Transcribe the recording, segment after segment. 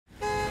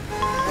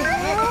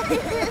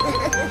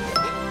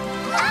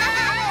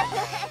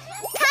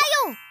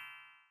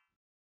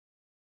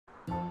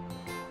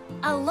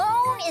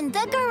in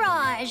the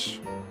garage.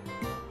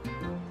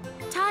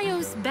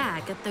 Tayo's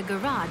back at the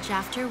garage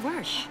after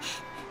work.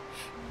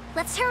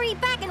 Let's hurry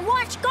back and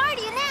watch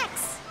Guardian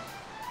X.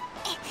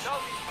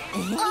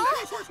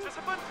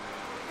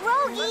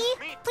 Rogi,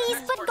 please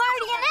put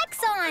Guardian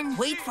X on.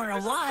 Wait for a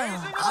while.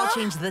 I'll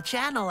change the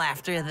channel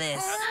after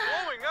this.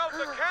 Blowing out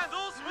the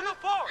candles with a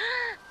fork.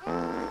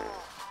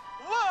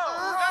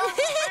 Whoa!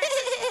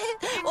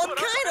 What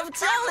kind of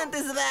talent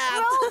is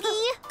that?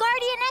 Rogi,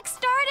 Guardian X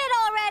started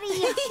already.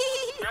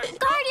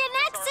 Guardian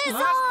X is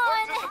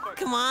on.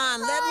 Come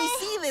on, let me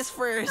see this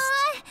first.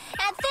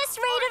 At this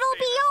rate, it'll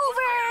be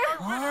over.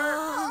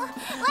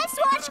 Let's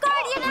watch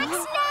Guardian X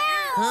now.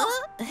 Huh?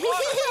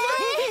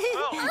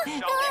 Well, shall we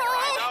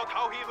find out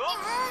how he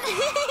looks?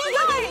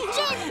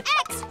 Guardian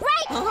X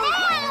right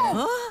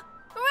now.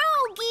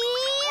 Rogi.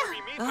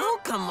 Oh,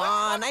 come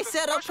on. I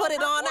said I'll put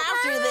it on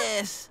after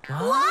this.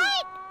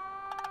 What?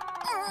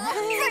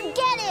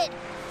 Forget it.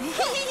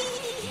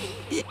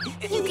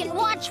 You can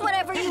watch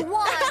whatever you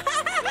want.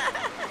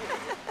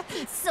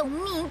 He's so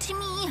mean to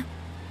me.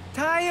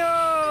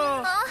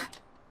 Tayo!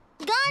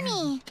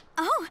 Gani.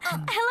 Oh,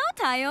 hello,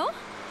 Tayo.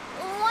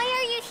 Why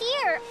are you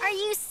here? Are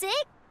you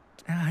sick?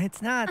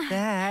 It's not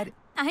that.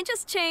 I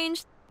just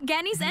changed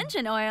Ganny's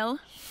engine oil.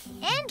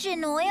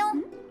 Engine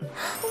oil?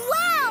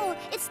 Wow!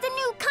 It's the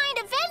new kind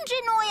of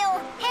engine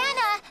oil!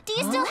 Hannah, do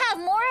you still have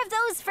more of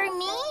those for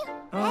me?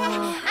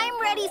 I'm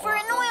ready for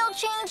an oil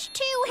change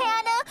too,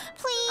 Hannah!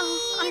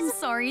 Please! I'm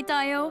sorry,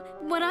 Tayo.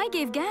 What I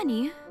gave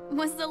Ganny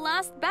was the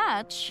last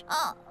batch.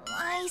 Oh,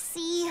 I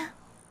see.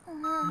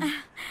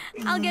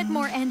 I'll get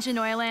more engine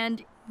oil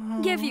and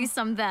give you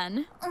some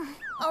then.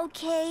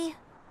 Okay.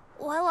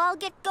 Well, I'll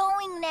get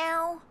going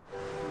now.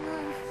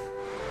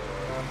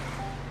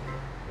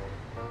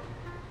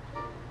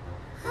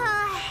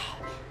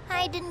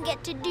 I didn't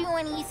get to do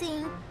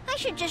anything. I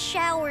should just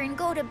shower and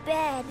go to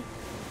bed.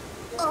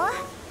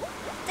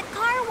 The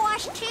car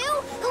wash too?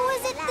 Who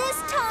is it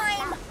this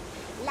time?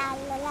 La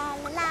la la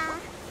la la.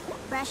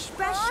 Brush,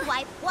 brush,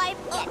 wipe, wipe,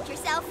 get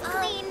yourself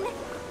clean.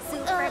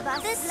 Super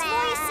bus This Lanny.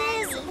 voice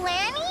is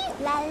Lanny?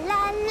 La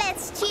la,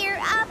 let's cheer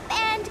up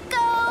and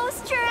go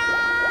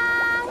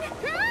strong.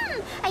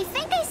 I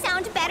think I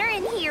sound better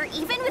in here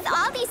even with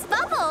all these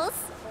bubbles.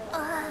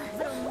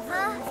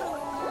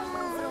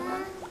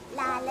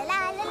 La la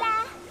la la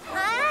la.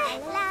 Huh?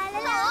 La la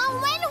la. Oh,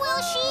 when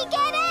will she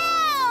get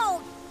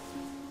out?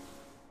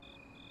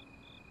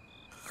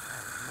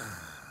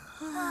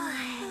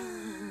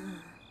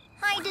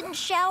 I didn't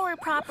shower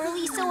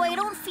properly, so I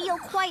don't feel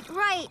quite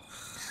right.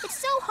 It's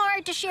so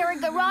hard to share a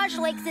garage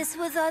like this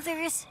with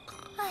others.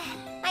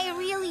 I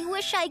really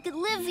wish I could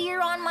live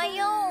here on my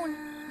own.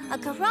 A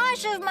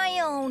garage of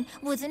my own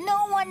with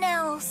no one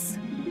else.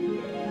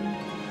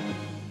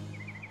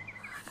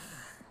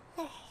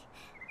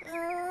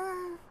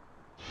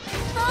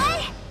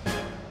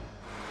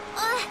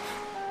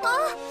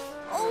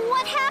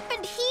 What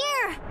happened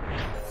here?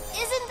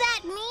 Isn't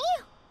that me?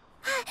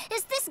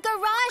 Is this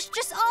garage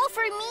just all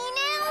for me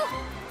now?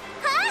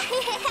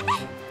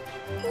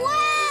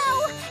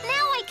 Wow!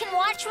 Now I can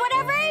watch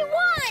whatever I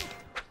want!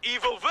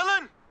 Evil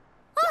villain!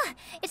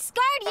 It's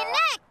Guardian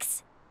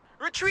X!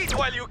 Retreat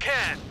while you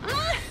can!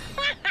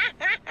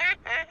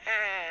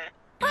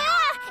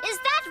 Is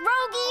that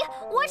Rogi?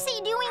 What's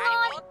he doing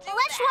on?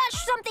 Let's watch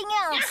something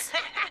else.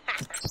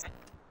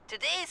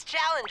 Today's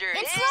challenger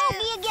It's is...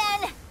 Rogi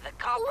again. The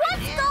culprit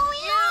What's is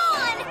going you.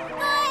 on?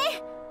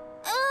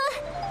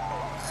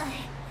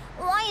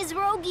 Why is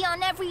Rogi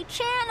on every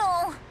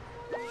channel?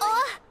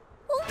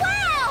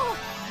 Wow!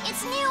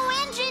 It's new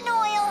engine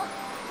oil.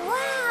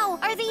 Wow,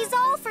 are these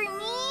all for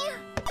me?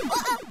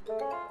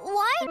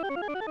 What?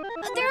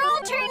 They're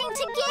all turning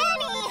to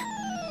Ganny.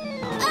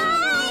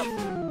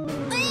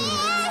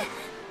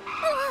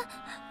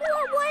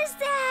 What was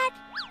that?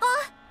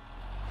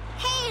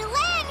 Hey,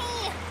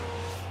 Lanny!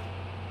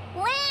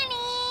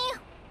 Lanny!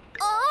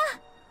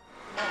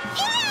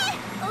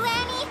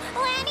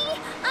 Lanny!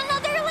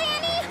 Another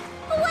Lanny!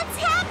 What's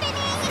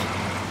happening?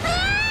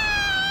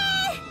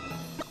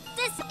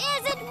 This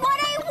isn't what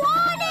I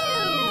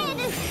wanted!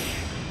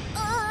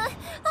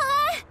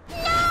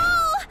 No!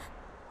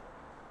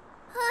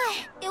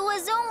 It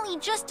was only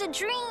just a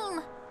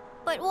dream.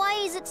 But why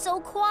is it so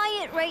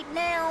quiet right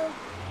now?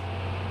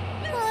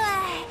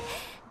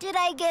 Did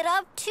I get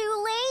up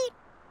too late?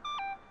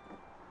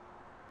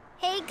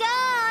 Hey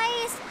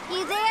guys,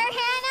 you there,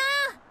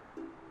 Hannah?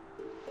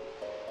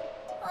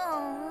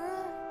 Oh.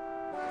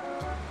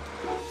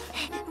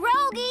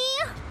 Rogi!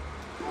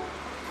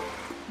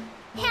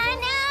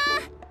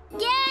 Hannah!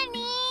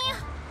 Ganny!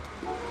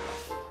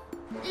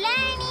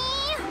 Lanny!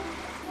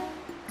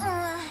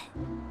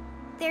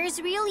 There's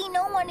really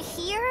no one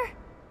here?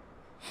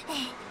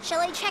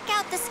 Shall I check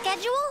out the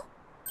schedule?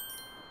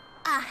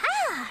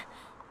 Aha!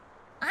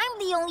 I'm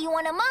the only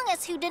one among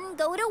us who didn't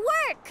go to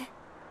work.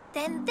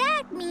 Then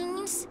that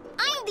means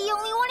I'm the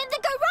only one in the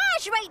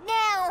garage right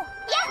now!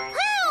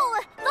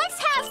 Yahoo! Let's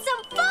have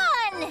some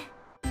fun!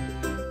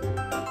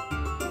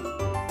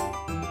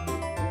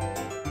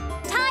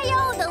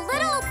 Tayo, the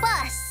little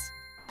bus.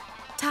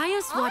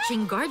 Tayo's watching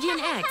watching Guardian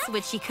X,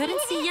 which she couldn't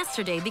see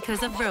yesterday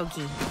because of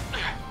Rogi.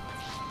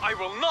 I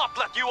will not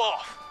let you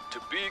off. To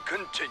be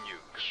continued.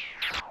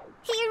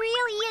 He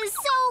really is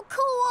so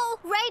cool,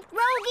 right,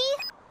 Rogi?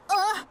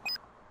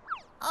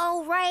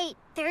 Oh, right.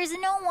 There's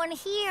no one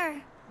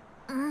here.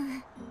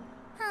 When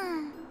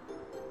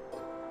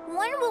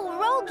will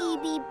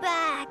Rogi be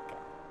back?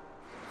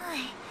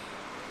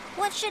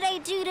 What should I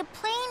do to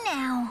play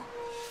now?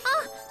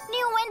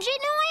 New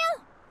engine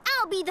oil?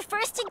 I'll be the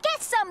first to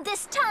get some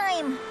this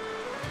time.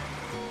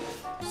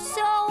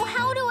 So,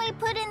 how do I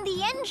put in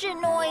the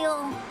engine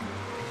oil?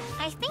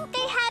 I think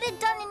they had it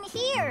done in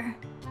here.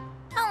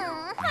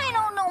 I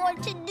don't know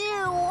what to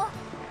do.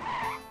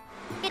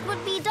 It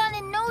would be done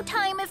in no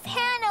time if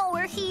Hannah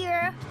were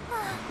here.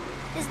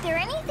 Is there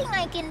anything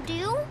I can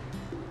do?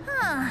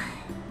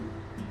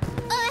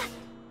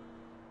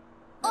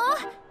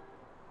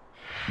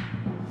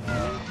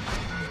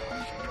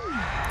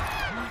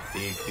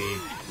 Beep,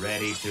 beep,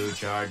 ready to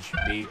charge.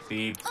 Beep,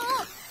 beep.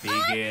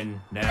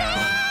 Begin now.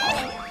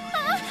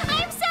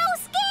 I'm so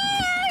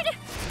scared!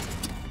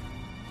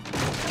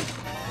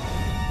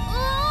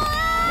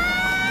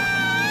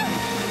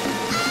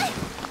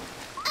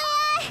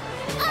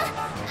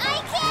 I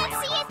can't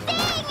see a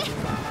thing!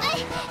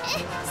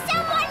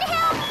 Someone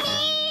help me!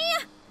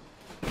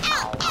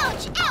 Ow!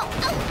 Ouch! Ow!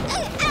 Ow!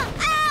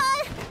 Ow!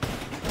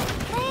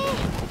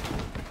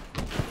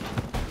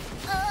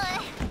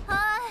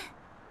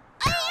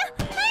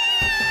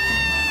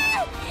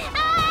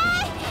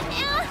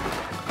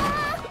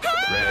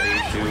 Ready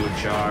to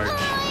charge.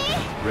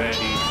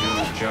 Ready to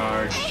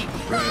charge.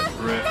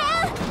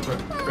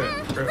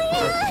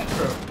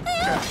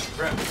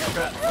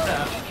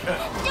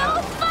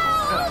 Don't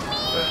follow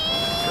me!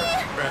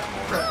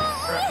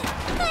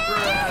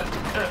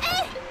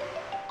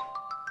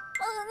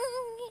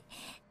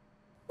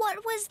 What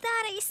was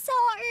that I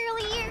saw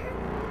earlier?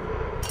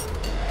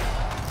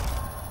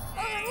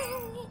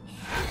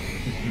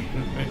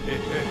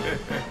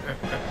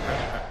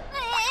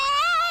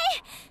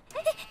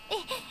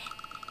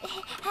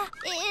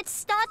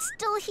 It's not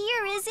still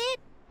here, is it?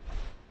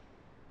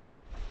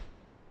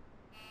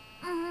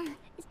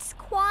 It's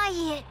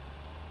quiet.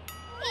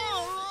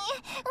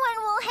 When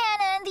will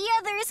Hannah and the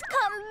others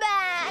come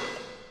back?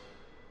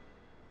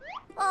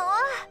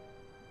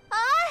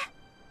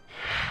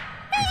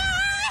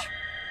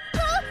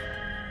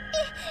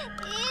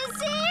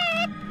 Is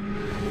it?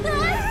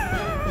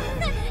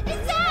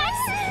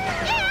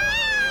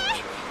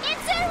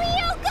 It's a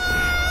real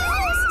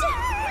ghost!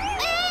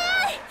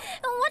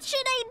 What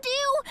should I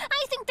do?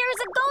 I think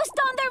there's a ghost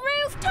on the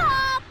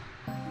rooftop!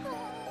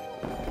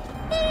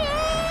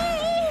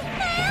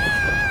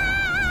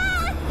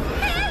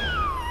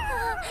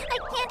 I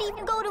can't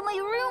even go to my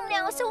room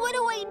now, so what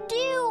do I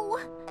do?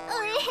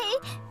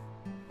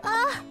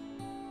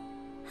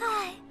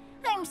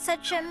 I'm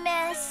such a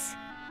mess.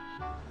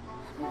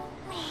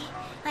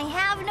 I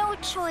have no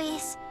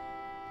choice.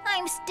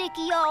 I'm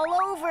sticky all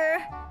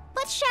over.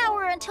 Let's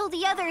shower until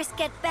the others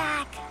get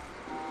back.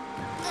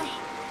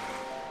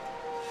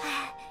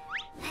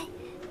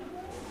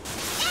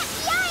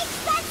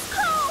 Yikes, that's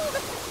cold!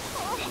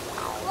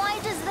 Why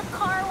does the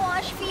car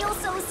wash feel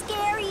so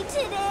scary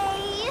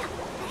today?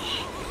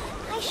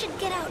 I should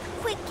get out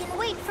quick and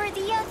wait for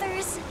the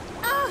others.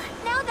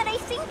 Now that I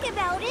think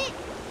about it,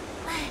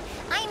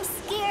 I'm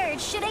scared.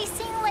 Should I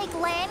sing like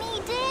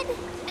Lanny did?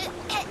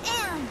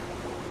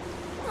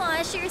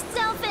 Wash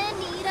yourself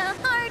and eat a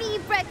hearty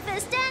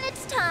breakfast, and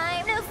it's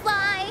time to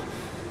fly.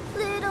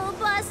 Little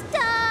bus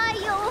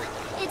Tayo,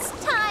 it's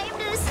time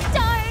to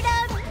start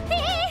up.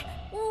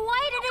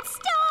 Why did it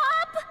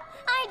stop?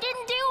 I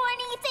didn't do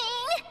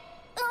anything.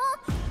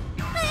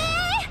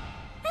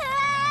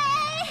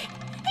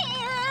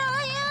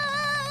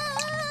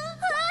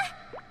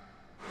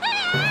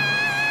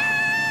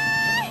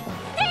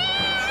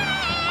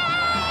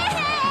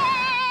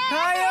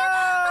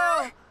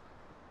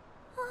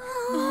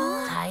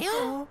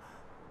 Tayo?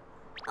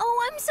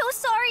 Oh, I'm so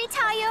sorry,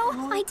 Tayo.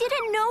 I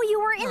didn't know you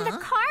were in the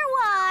car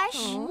wash.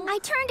 I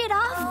turned it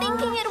off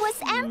thinking it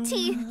was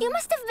empty. You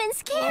must have been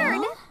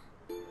scared.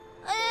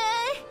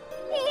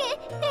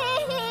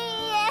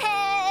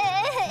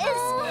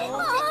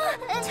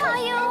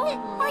 Tayo,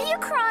 are you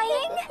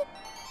crying?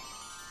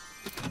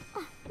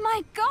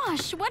 My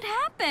gosh, what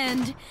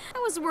happened? I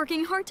was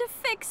working hard to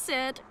fix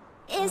it.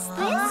 Is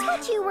this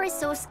what you were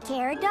so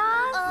scared of?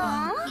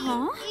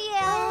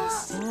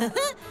 Yes.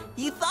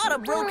 You thought a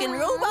broken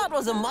robot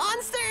was a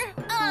monster?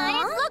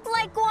 It looked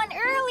like one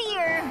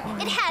earlier.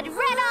 It had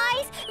red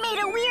eyes, made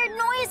a weird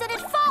noise, and it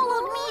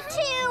followed me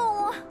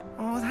too.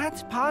 Oh,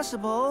 that's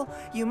possible.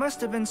 You must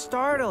have been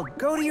startled.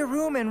 Go to your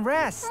room and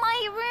rest.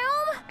 My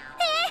room?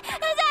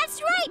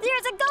 That's right.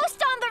 There's a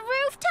ghost on the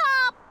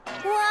rooftop.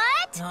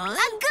 What? Huh?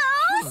 A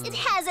ghost? It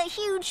has a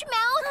huge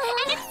mouth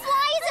and it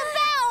flies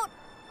about.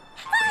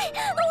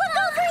 Look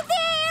over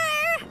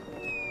there.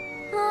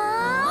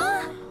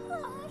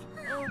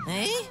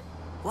 Hey?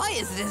 Why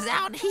is this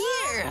out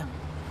here?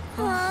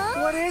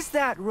 What is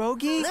that,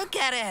 Rogi? Look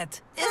at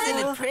it. Isn't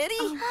it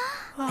pretty?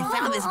 I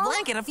found this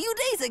blanket a few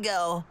days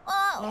ago.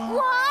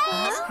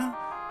 What?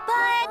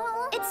 But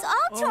it's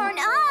all torn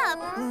up.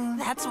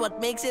 That's what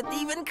makes it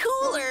even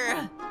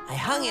cooler. I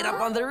hung it up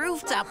on the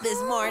rooftop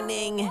this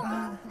morning.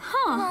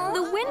 Huh,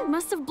 the wind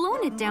must have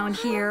blown it down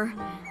here.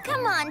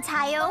 Come on,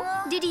 Tayo.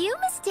 Did you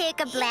mistake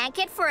a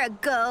blanket for a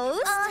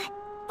ghost?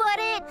 But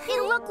it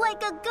looked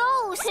like a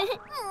ghost.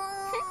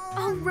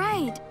 All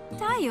right,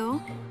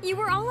 Tayo, you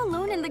were all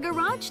alone in the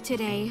garage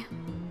today.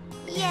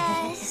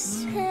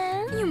 Yes.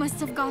 You must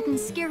have gotten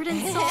scared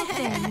and saw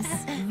things.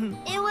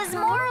 It was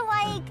more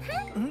like...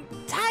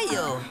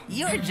 Tayo,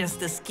 you're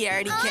just a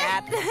scaredy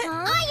cat.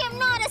 I am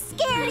not a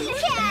scaredy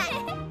cat.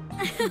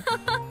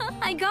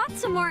 I got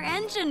some more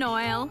engine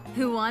oil.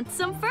 Who wants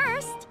some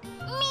first?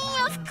 Me,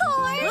 of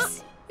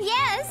course.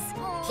 Yes.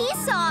 He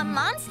saw a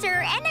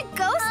monster and a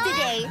ghost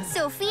today,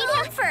 so feed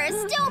him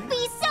first. Don't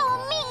be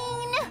so mean.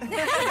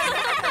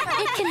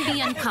 It can be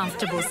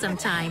uncomfortable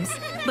sometimes,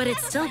 but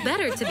it's still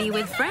better to be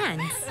with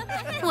friends.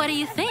 What do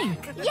you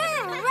think?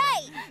 You're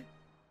right.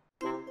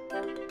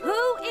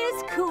 Who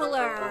is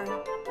cooler?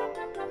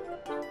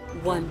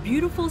 One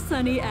beautiful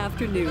sunny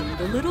afternoon,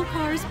 the little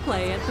cars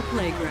play at the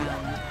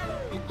playground.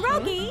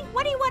 Rogi,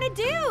 what do you want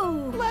to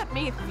do? Let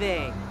me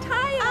think.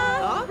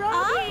 Tayo!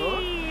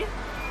 Rogi!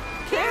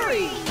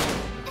 Carrie!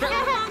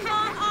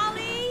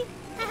 Ollie!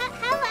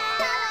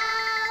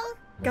 Hello.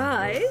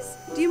 Guys,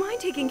 do you mind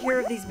taking care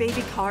of these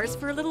baby cars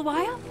for a little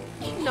while?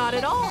 Not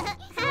at all.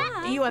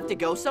 Do you have to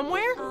go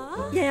somewhere?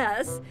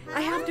 Yes,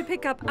 I have to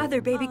pick up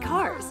other baby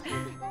cars.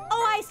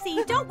 Oh, I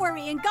see. Don't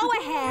worry and go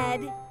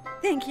ahead.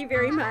 Thank you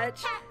very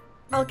much.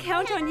 I'll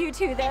count on you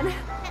two then.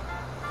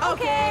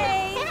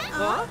 Okay.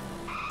 Huh?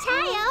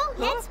 Tayo,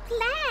 let's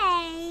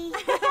play.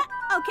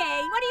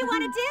 Okay, what do you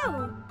want to do?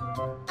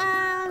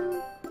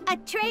 A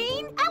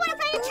train? I want to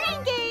play a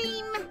train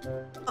game.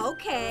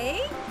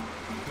 Okay.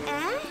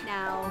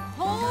 Now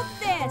hold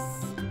this.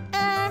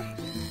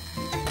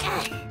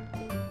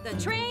 The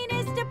train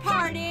is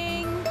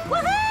departing.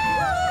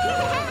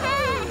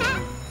 Woohoo!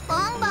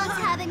 Bong Bong's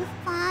having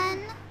fun.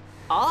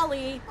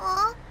 Ollie,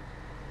 Oh,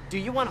 do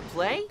you want to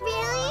play?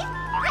 really?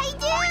 I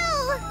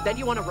do. Then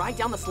you want to ride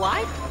down the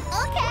slide?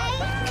 Okay.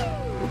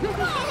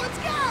 Come on, let's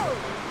go.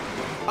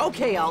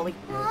 Okay, Ollie.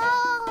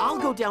 Oh. I'll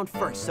go down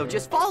first, so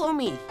just follow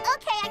me.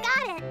 Okay, I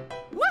got it.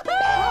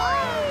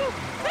 Woohoo!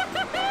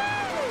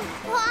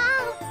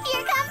 Wow,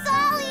 here comes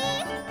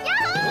Ollie.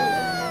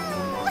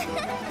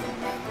 Yahoo!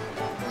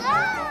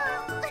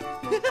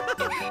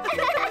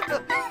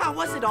 How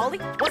was it, Ollie?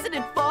 Wasn't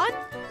it fun?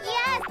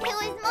 Yes, it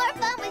was more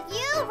fun with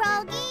you,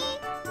 Rogi.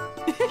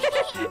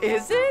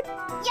 Is it?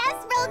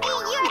 Yes,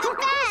 Rogi, you're the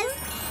best.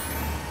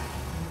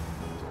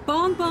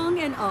 Bong Bong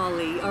and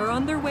Ollie are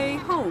on their way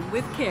home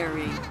with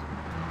Carrie.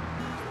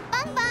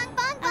 Bong Bong,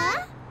 Bong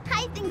Bong.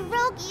 I think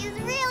Rogi is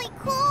really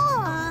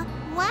cool.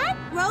 What?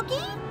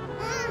 Rogi?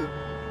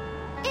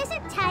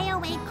 Isn't Tayo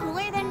way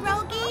cooler than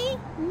Rogi?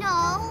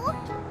 No.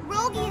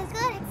 Rogi is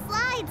good at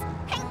slides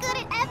and good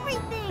at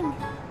everything.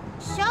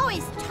 So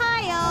is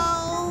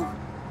Tayo.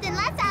 Then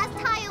let's ask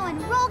Tayo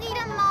and Rogi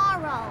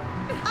tomorrow.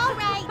 All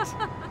right.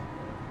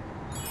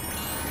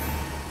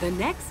 The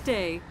next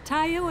day,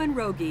 Tayo and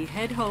Rogi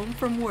head home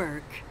from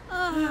work.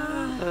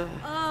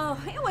 Oh,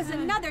 it was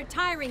another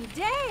tiring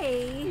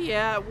day.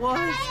 Yeah, it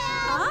was.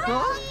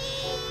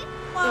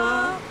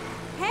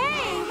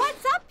 Hey,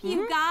 what's up,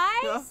 you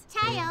guys?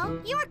 Tayo,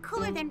 you are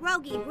cooler than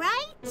Rogi,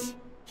 right?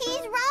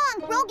 He's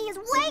wrong. Rogi is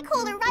way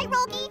cooler, right,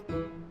 Rogi?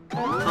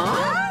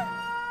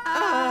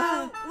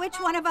 Which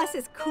one of us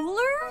is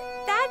cooler?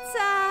 That's,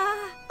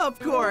 Of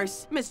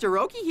course, Mr.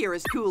 Rogi here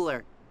is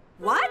cooler.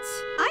 What?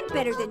 I'm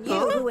better than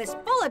you, who is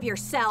full of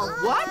yourself.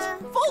 What?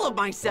 Full of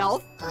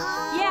myself?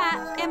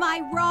 Yeah, am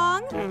I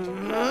wrong?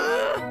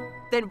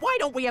 Then why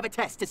don't we have a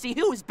test to see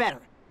who is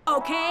better?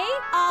 Okay,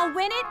 I'll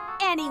win it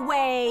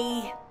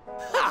anyway.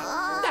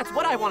 Ha! That's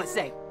what I want to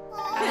say.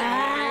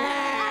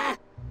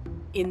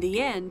 In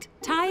the end,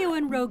 Tayo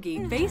and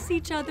Rogi face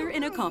each other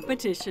in a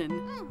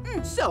competition.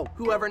 So,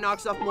 whoever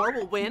knocks off more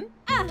will win?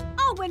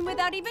 I'll win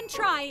without even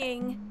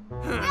trying.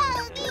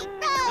 Rogi,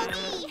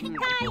 Rogi!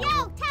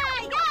 Tayo,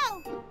 Tayo!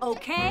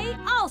 Okay,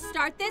 I'll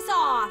start this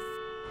off.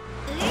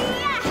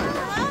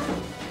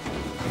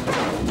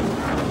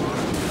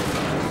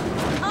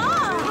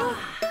 Oh!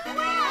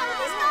 Wow,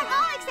 he's got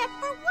all except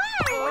for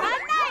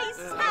one! Nice!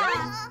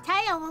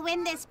 Tayo will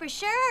win this for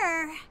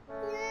sure.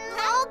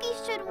 Rogi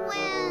should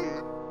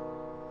win.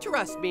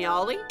 Trust me,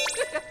 Ollie.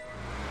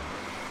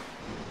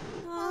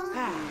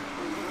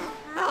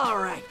 All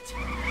right. Take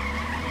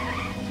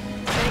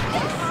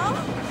this.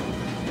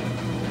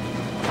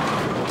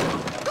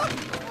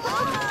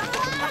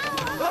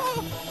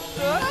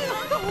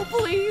 Oh,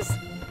 please.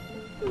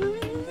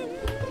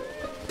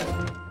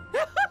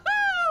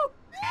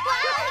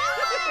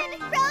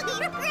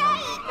 Rogi's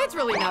great! It's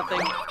really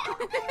nothing.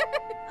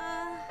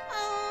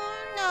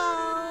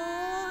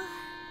 No.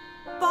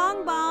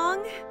 Bong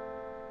Bong.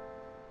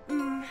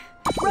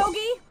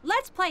 Rogi,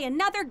 let's play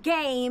another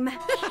game.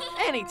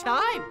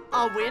 Anytime.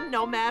 I'll win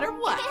no matter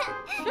what.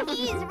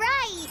 He's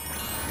right.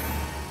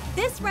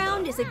 This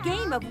round is a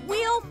game of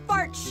wheel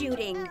fart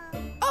shooting.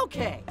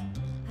 Okay.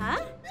 Huh?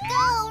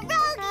 Go,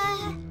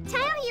 Rogi!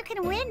 Tayo, you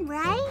can win,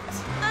 right?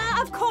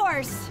 Of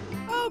course.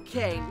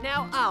 Okay,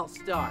 now I'll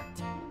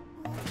start.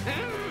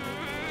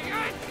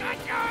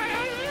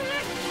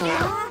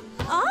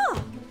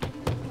 Oh!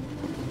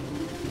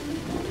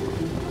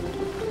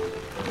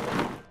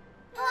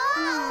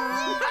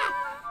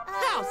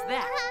 How's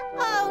that?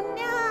 Oh,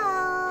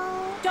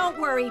 no. Don't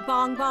worry,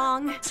 Bong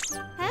Bong.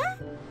 Huh?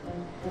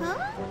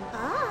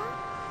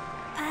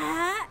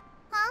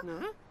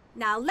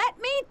 Now let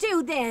me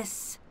do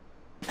this.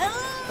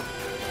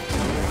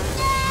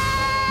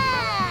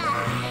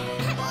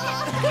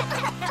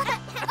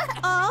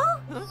 Oh?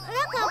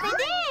 Look over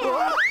there.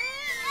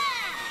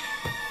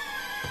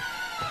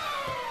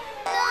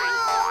 No,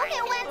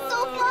 it went so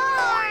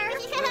far.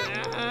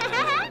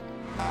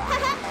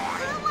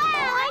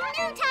 Wow, I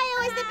knew Tayo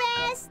was the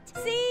best.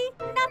 See?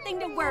 Nothing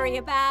to worry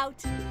about.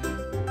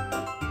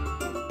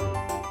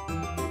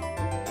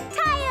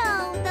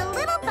 Tayo, the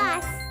little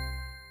bus.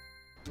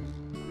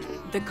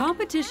 The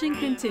competition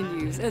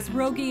continues as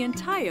Rogi and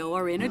Tayo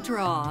are in a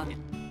draw.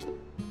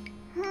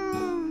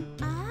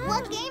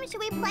 What game should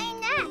we play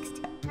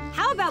next?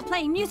 How about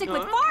playing music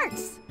with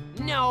farts?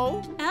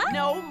 No, Huh?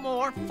 no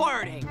more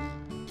farting.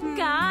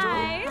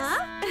 Guys.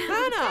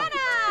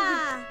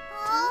 Hannah,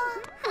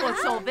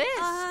 what's all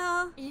this?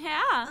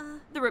 Yeah.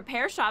 The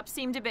repair shop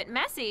seemed a bit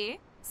messy,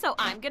 so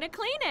I'm gonna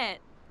clean it.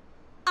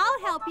 I'll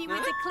help you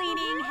with the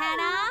cleaning,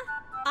 Hannah.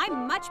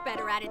 I'm much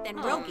better at it than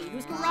Rogi,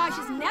 whose garage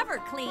is never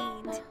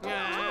cleaned.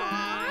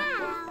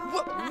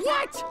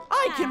 What?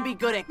 I can be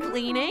good at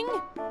cleaning.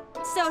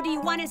 So do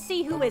you want to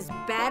see who is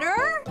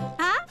better?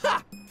 Huh?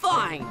 Ha!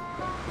 Fine.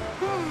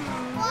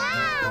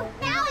 Wow,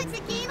 now it's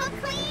a game of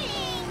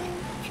cleaning.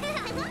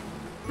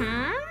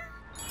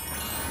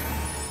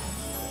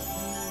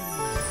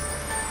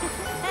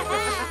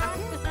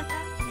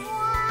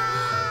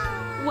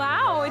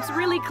 Wow, it's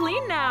really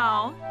clean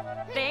now.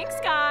 Thanks,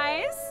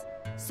 guys.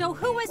 So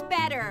who was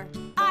better?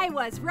 I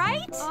was,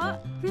 right?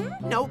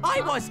 No,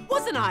 I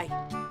wasn't I?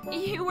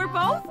 You were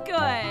both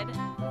good.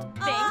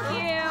 Thank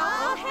you.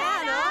 Oh,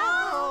 Hannah.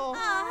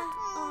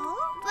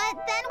 But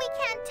then we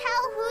can't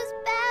tell who's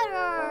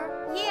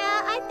better.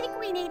 Yeah, I think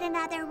we need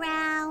another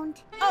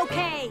round.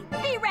 Okay,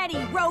 be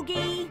ready,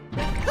 Rogi.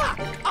 Ha!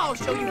 I'll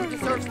show you who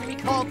deserves to be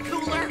called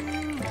cooler.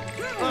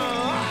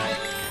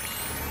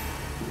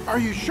 Are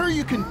you sure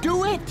you can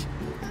do it?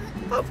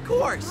 Of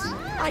course.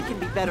 I can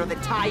be better than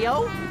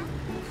Tayo.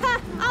 Ha!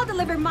 I'll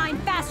deliver mine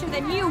faster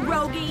than you,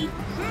 Rogi.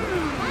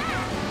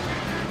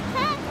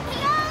 Go,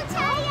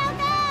 Tayo,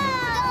 go!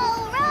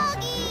 Go,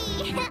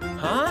 Rogi!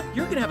 Huh?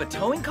 You're gonna have a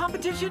towing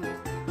competition?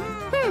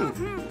 Go,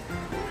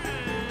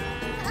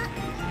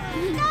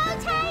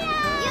 Tayo!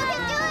 You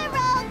can do it,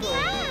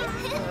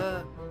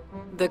 Rogi!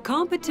 The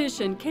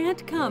competition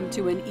can't come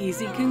to an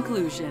easy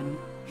conclusion.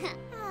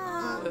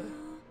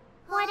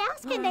 What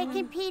else can they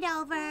compete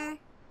over?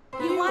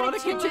 You want to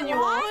continue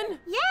on?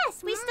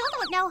 Yes, we still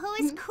don't know who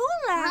is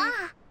cooler.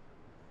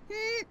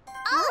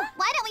 Oh,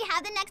 why don't we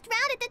have the next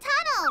round at the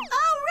tunnel?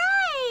 Oh,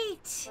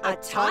 right! A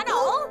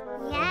tunnel?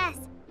 Yes,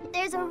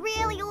 there's a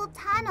really old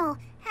tunnel,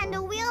 and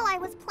the wheel I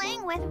was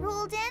playing with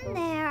rolled in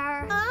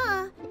there.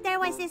 There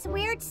was this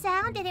weird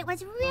sound, and it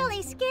was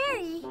really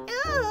scary.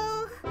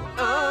 Ooh.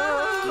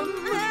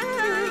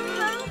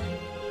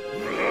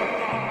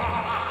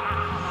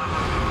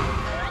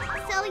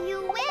 So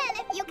you win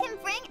if you can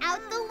bring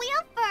out the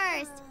wheel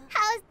first.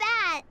 How's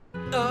that?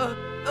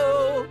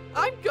 Oh,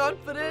 I'm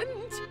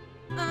confident.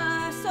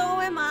 So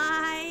am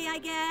I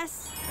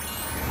guess.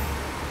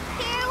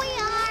 Here we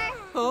are.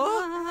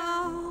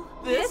 Huh?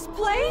 This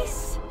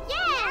place?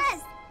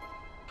 Yes!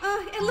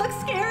 It looks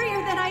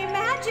scarier than I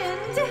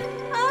imagined.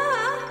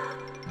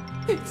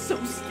 It's so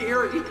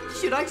scary.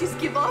 Should I just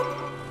give up?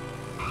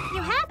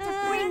 You have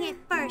to bring it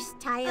first,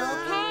 Tayo,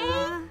 okay?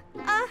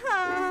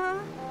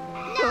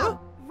 No,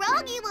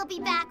 Rogi will be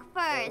back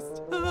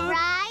first,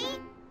 right?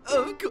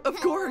 Of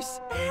course.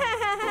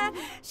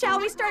 Shall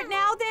we start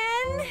now,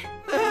 then?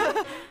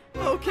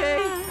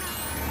 Okay.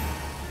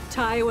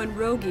 Tayo and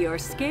Rogi are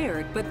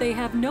scared, but they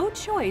have no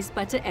choice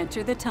but to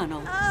enter the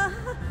tunnel.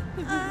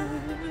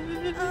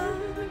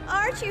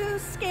 Aren't you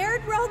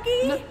scared,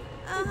 Rogi?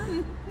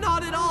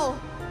 Not at all.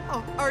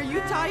 Oh, are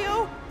you,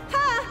 Tayo?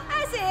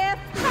 As if.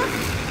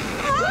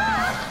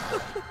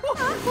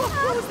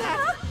 What was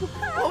that?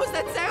 What was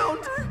that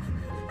sound?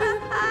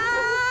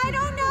 I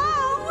don't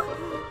know.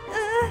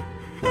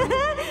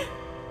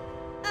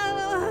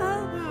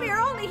 We're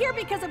only here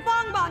because of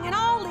Bong Bong and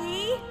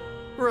Ollie.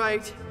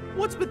 Right.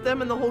 What's with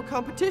them and the whole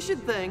competition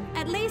thing?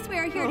 At least we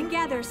are here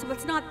together, so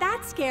it's not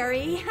that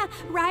scary,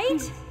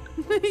 right?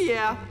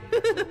 Yeah.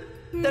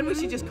 Then we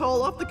should just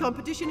call off the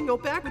competition and go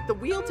back with the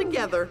wheel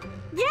together.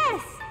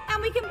 Yes,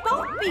 and we can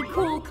both be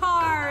cool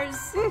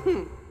cars.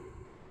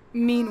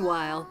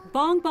 Meanwhile,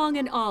 Bong Bong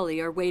and Ollie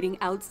are waiting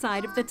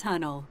outside of the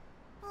tunnel.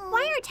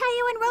 Why are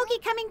Tayo and Rogi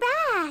coming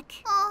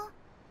back? Oh,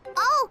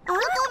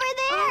 look over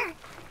there.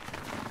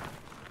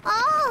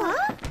 Oh.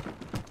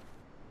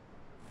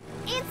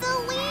 It's a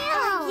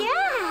wheel.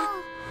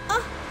 Yeah.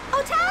 Oh,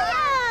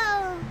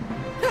 Tayo!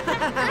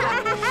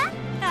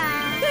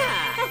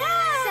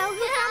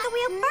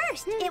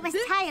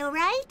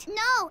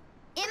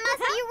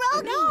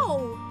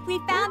 Oh, we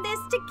found this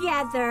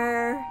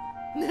together.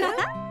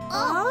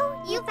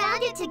 Oh, you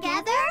found it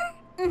together?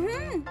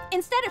 Mm-hmm.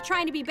 Instead of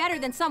trying to be better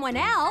than someone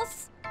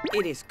else.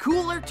 It is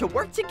cooler to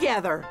work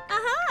together.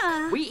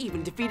 Uh-huh. We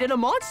even defeated a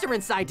monster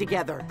inside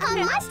together. A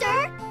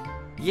monster?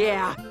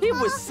 Yeah, it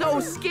was so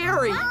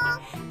scary.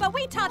 But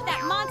we taught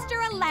that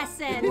monster a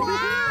lesson.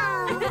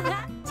 Wow.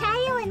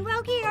 Tayo and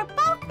Rogi are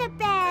both the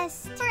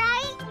best.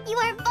 Right? You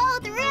are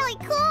both really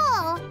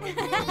cool.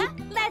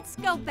 Let's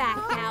go back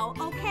now,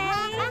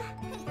 okay?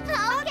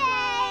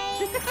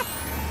 Okay.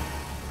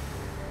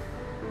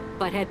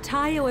 But had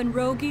Tayo and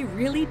Rogi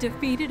really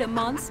defeated a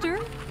monster?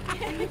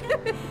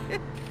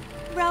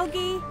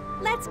 Rogi,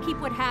 let's keep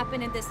what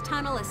happened in this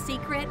tunnel a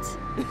secret.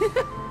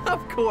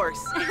 Of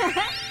course.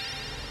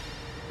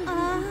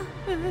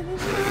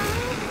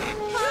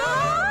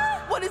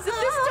 What is it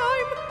this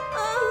time?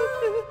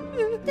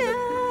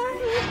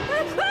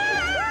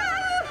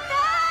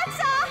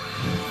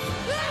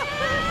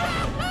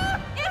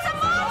 It's a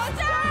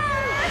monster!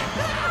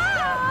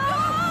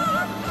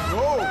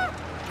 Whoa!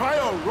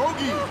 Tayo,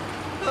 Rogi!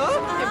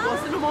 It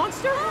wasn't a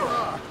monster?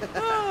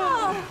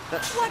 Oh,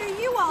 what are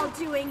you all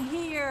doing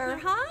here,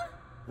 huh?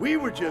 We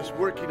were just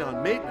working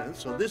on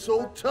maintenance on this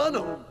old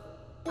tunnel.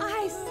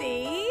 I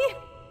see.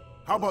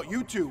 How about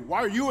you two? Why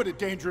are you at a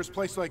dangerous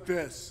place like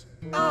this?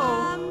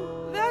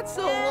 Oh, that's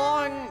a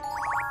long...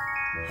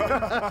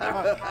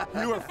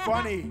 You are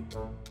funny.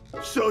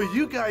 So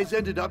you guys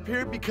ended up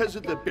here because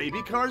of the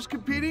baby cars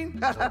competing?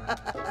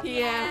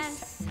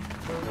 Yes.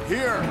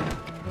 Here.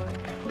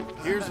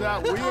 Here's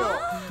that wheel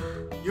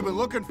you've been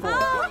looking for.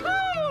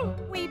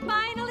 We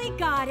finally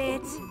got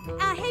it.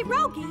 Hey,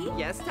 Rogi.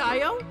 Yes,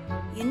 Tayo?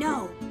 You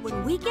know,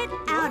 when we get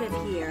out of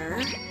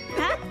here...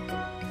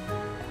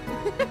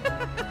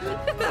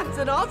 That's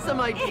an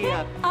awesome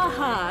idea.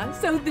 Aha,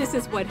 so this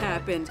is what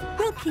happened.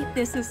 We'll keep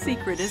this a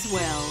secret as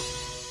well.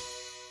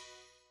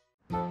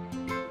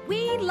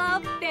 We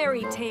love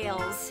fairy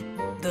tales.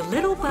 The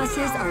little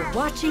buses are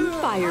watching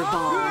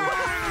Fireball.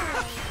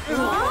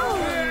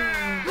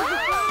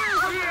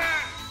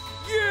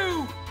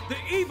 You, the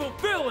evil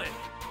villain!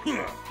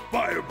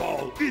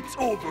 Fireball, it's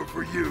over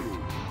for you.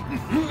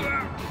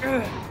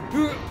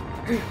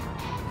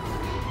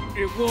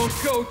 It won't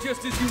go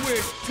just as you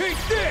wish. Take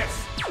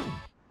this!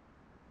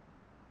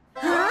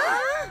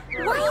 Huh?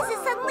 Why is it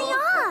suddenly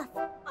off?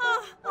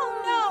 Oh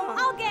no,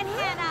 I'll get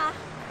Hannah.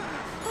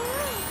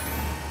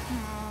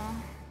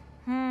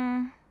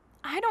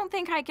 I don't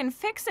think I can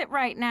fix it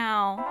right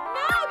now. No,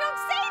 don't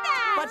say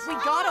that! But we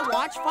gotta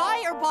watch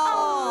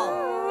Fireball!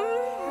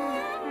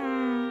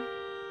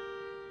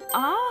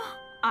 Oh,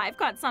 I've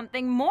got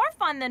something more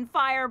fun than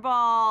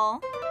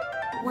Fireball.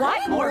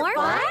 What? More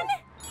fun?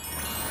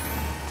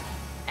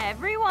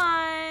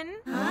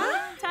 Everyone!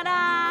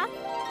 Ta-da!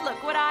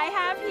 Look what I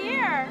have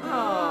here!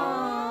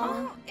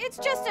 Oh, it's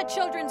just a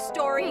children's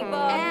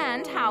storybook.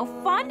 And how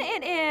fun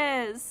it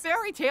is!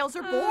 Fairy tales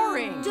are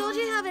boring. Don't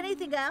you have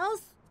anything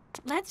else?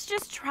 Let's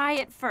just try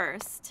it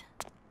first.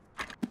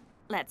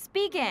 Let's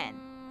begin.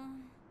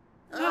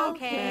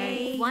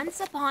 Okay. Once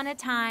upon a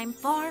time,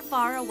 far,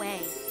 far away,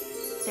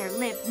 there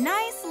lived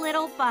nice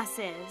little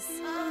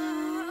buses.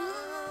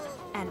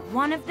 And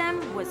one of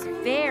them was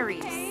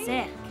very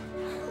sick.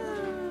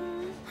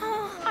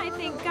 I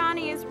think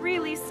Gani is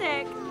really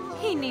sick.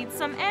 He needs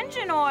some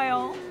engine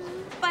oil.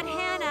 But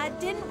Hannah,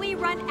 didn't we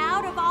run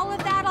out of all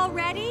of that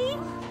already?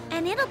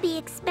 And it'll be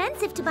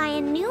expensive to buy a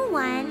new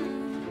one.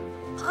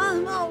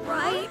 I'm all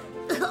right.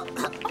 Oh,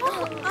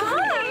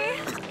 Gani!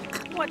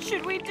 What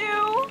should we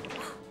do?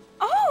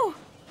 Oh!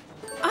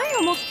 I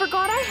almost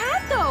forgot I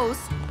had those.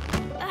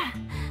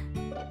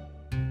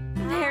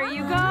 There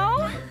you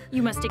go.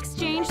 You must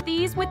exchange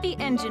these with the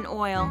engine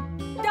oil.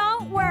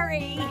 Don't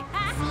worry.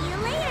 See you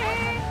later.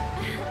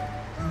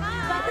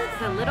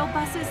 The little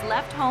buses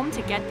left home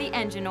to get the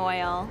engine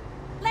oil.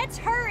 Let's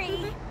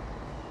hurry.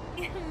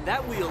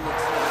 That wheel looks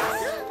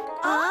nice.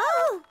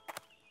 Oh!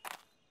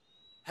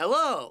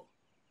 Hello.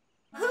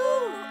 Who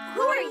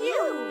are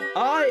you?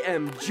 I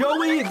am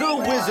Joey the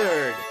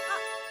Wizard.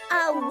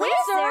 A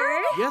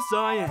wizard? Yes,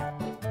 I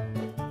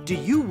am. Do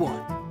you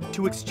want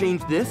to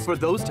exchange this for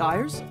those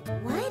tires?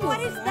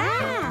 What is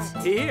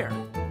that? Here.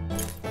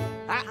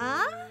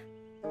 Huh?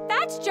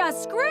 That's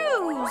just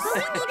screws. But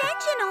we need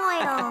engine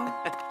oil.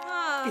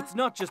 It's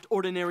not just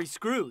ordinary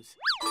screws.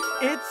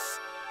 It's...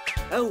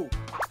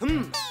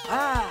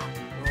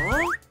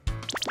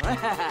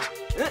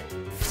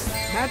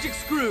 magic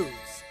screws.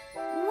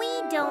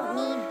 We don't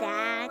need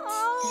that.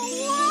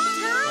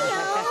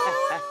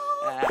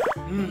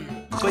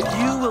 But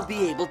you will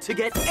be able to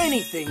get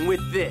anything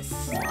with this.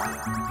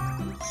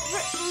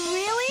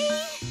 Really?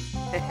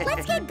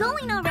 Let's get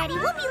going already.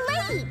 We'll be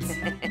late.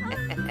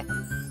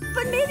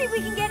 But maybe we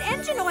can get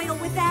engine oil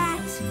with that.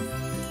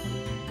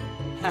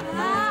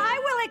 I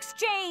will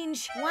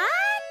exchange.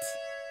 What?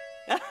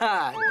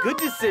 Good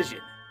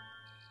decision.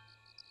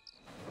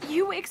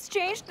 You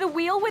exchanged the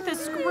wheel with a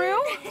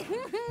screw?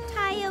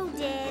 Tayo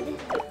did.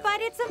 But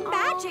it's a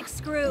magic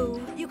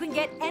screw. You can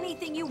get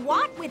anything you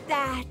want with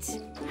that.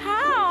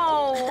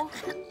 How?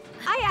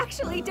 I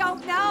actually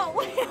don't know.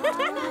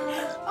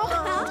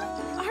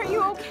 Are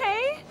you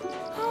okay?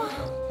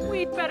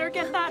 We'd better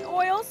get that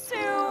oil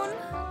soon.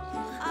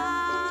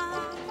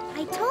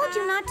 I told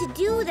you not to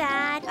do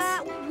that.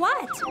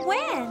 What?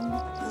 When?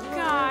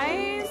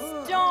 Guys,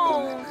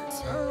 don't.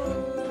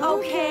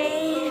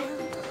 Okay.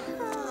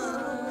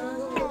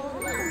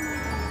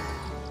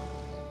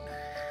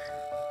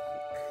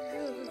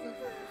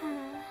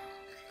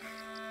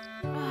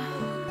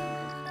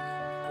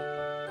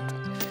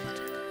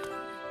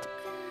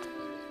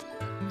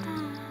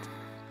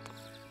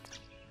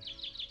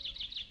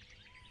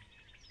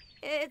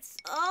 It's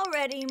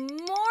already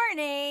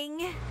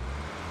morning.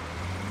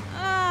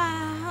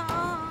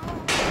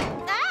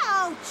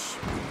 Ouch!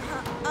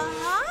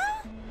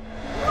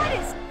 What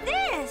is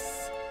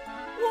this?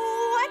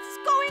 What's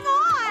going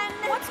on?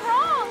 What's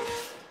wrong?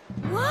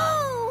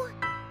 Whoa!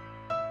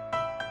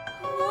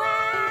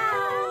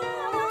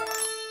 Wow!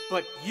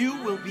 But you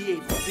will be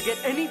able to get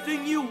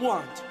anything you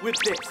want with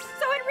this.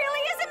 So it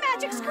really is a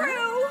magic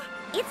screw!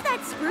 It's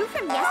that screw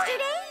from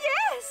yesterday?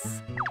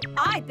 Yes!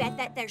 I bet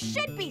that there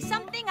should be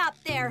something up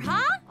there,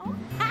 huh?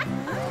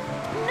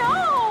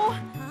 No!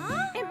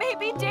 Huh? It may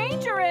be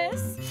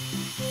dangerous.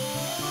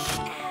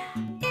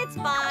 It's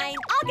fine.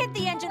 I'll get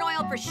the engine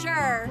oil for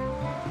sure.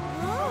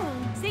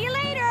 See you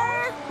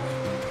later!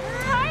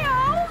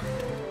 Tayo!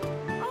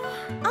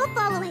 I'll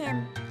follow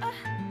him.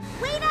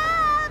 Wait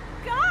up!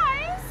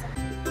 Guys!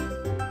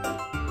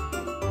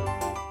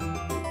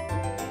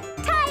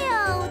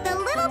 Tayo, the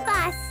little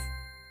bus.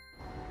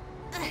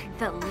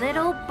 The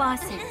little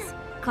buses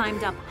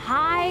climbed up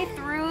high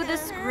through the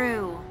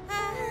screw.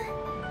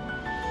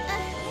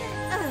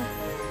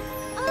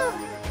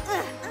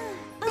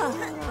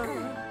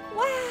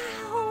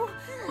 Wow!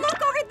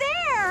 Look over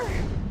there!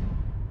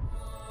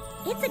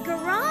 It's a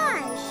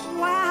garage.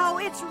 Wow,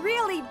 it's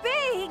really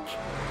big!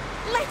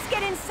 Let's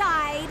get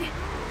inside.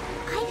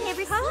 I've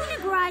never seen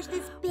a garage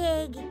this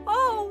big.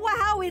 Oh,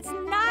 wow, it's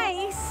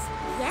nice.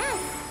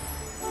 Yes.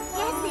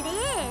 Yes, it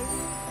is.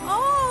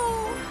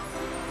 Oh!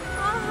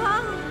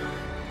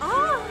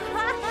 Oh,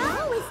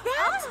 is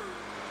that?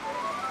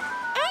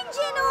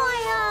 Engine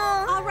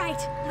oil! All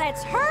right,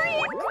 let's hurry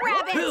and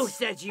grab it. Who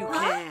said you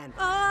can?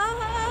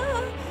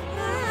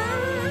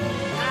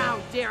 How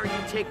dare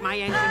you take my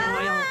engine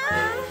oil?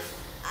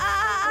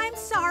 I'm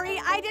sorry,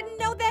 I didn't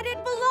know that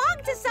it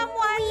belonged to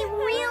someone. We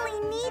really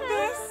need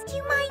this. Do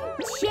you mind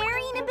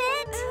sharing a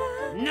bit?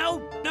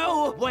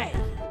 No way.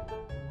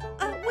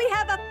 We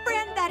have a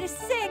friend that is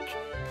sick.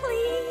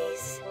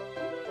 Please.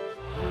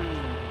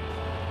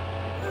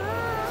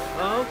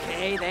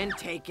 Okay, then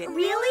take it.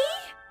 Really?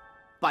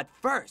 But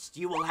first,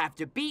 you will have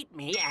to beat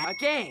me at a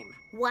game.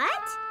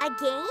 What? A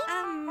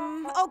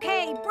game?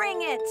 Okay,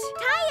 bring it.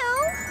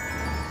 Tayo!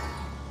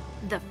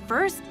 The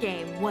first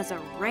game was a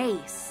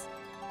race.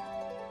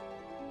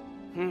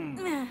 Ready?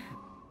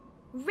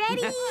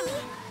 Go!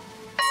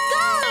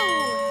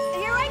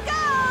 Here I go!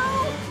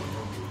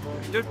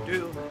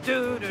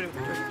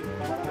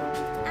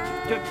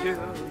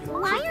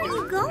 Why are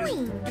you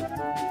going?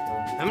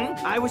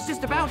 I was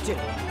just about to.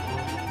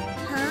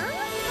 Huh?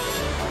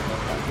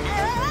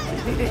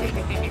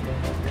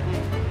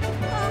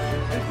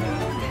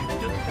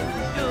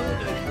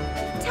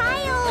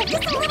 Tayo,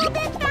 just a little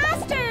bit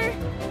faster!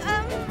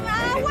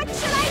 What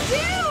should I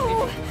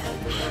do?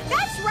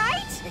 That's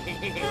right!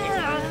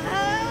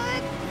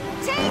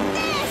 Take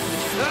this!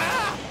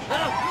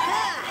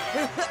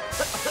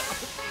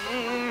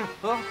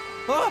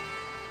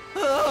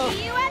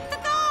 See you at the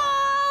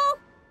goal!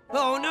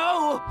 Oh,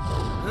 no!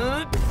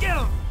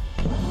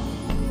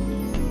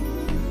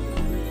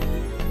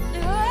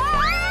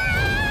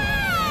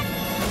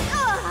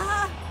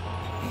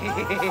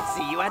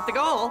 See you at the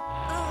goal.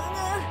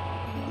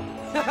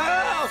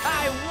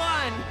 I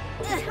won!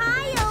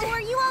 Tayo,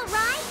 are you all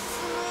right?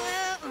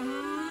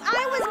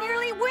 I was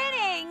nearly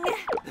winning.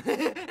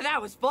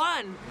 That was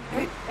fun.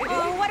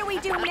 Oh, what do we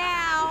do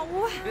now?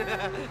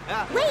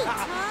 Wait,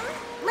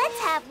 let's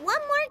have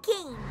one more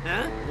game.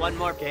 Huh? One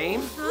more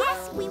game?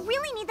 Yes, we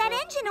really need that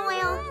engine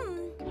oil.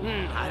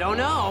 I don't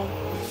know.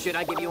 Should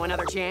I give you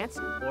another chance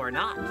or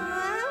not?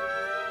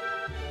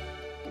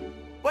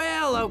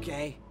 Well,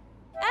 okay.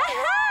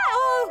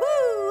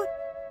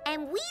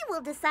 And we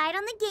will decide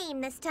on the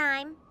game this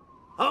time.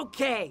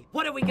 Okay,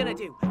 what are we gonna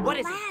do? What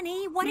is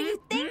Lanny, what are you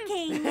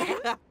thinking?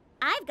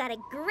 I've got a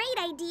great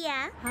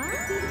idea.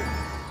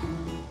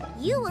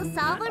 You will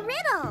solve a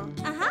riddle.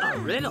 A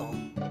riddle?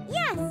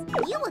 Yes,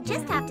 you will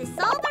just have to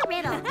solve a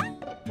riddle.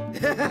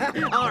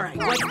 All right,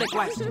 what's the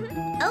question?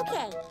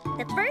 Okay,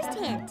 the first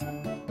hint.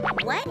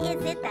 What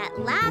is it that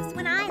laughs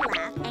when I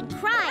laugh and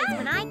cries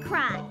when I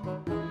cry?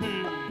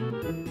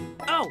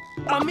 Oh,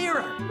 a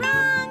mirror.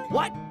 Wrong!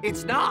 What?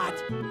 It's not.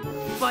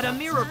 But a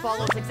mirror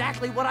follows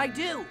exactly what I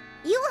do.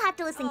 You will have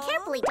to listen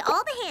carefully to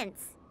all the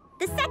hints.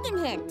 The second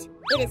hint.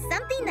 It is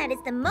something that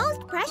is the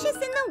most precious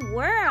in the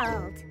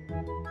world.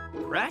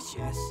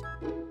 Precious?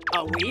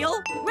 A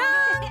wheel?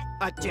 Wrong!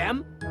 A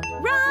gem?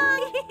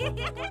 Wrong!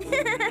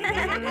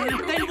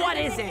 Then what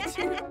is it?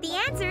 The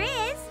answer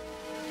is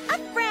a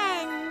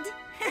friend.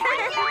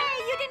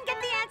 You didn't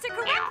get the answer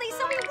correctly,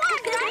 so we won,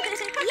 right?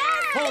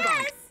 Yes! Hold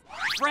on.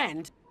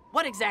 Friend?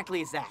 What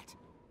exactly is that?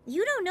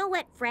 You don't know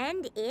what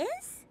friend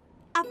is?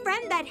 A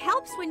friend that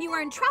helps when you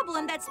are in trouble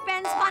and that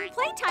spends fun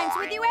playtimes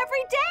with you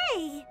every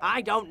day. I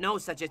don't know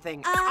such a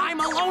thing. I'm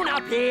alone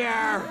up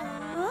here!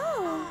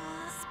 Oh,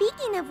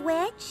 speaking of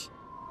which,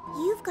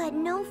 you've got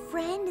no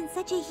friend in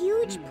such a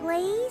huge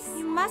place.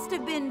 You must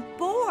have been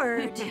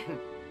bored.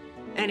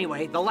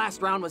 Anyway, the last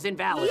round was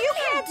invalid. You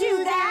can't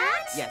do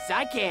that! Yes,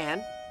 I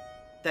can.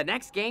 The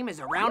next game is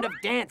a round of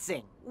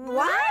dancing.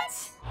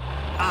 What?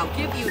 I'll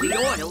give you the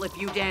oil if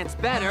you dance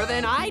better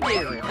than I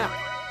do.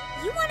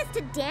 You want us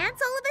to dance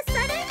all of a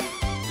sudden?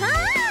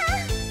 Huh?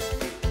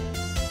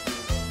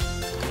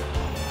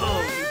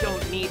 Oh, you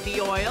don't need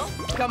the oil?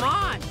 Come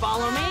on,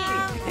 follow me.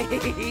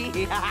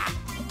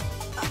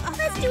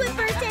 Let's do it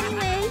first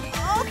anyway.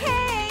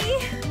 Okay.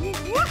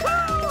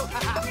 Woohoo!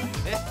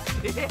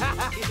 We'll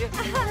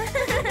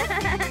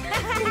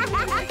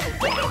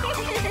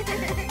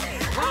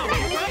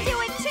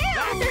do it too.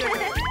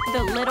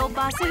 The little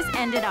buses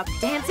ended up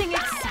dancing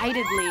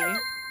excitedly.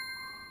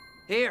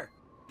 Here,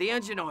 the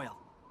engine oil.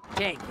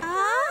 Take it.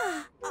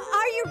 Ah,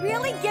 are you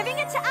really giving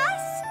it to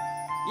us?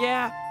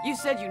 Yeah, you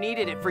said you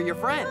needed it for your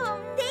friend. Oh,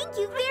 thank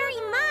you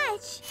very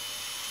much.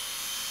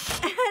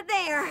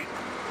 There.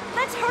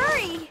 Let's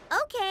hurry.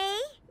 Okay.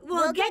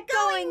 We'll get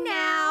going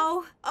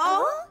now.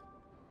 Oh?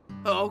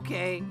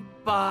 Okay,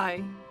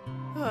 bye.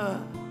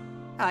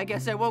 I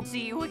guess I won't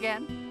see you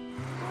again.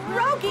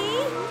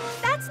 Rogi,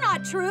 that's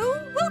not true.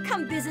 We'll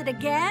come visit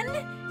again.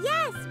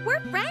 Yes,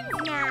 we're friends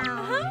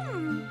now.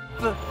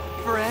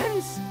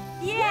 Friends?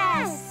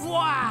 Yes.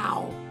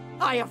 Wow!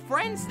 I have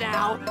friends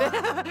now.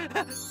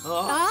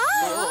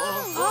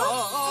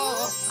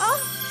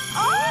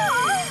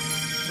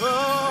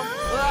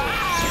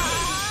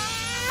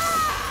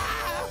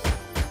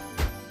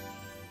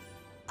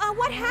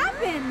 What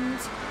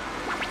happened?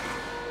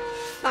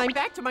 I'm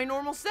back to my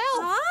normal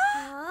self.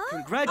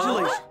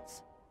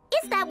 Congratulations.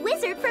 It's that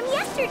wizard from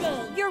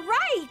yesterday. You're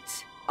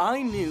right.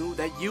 I knew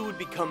that you would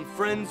become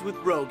friends with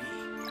Rogi.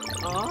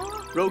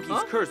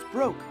 Rogi's curse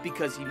broke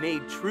because he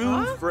made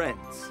true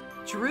friends.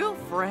 True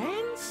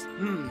friends?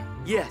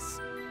 Yes.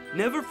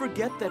 Never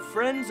forget that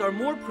friends are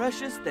more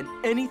precious than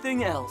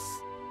anything else.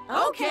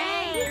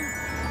 Okay.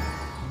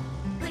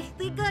 I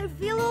think I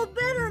feel a little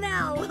better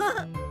now.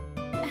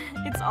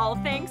 It's all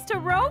thanks to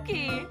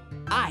Rogi.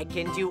 I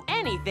can do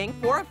anything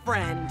for a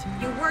friend.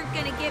 You weren't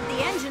gonna give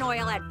the engine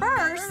oil at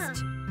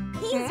first.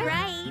 He's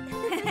right.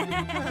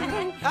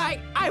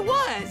 I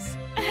was.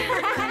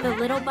 The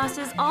little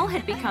buses all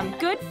had become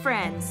good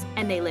friends,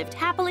 and they lived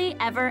happily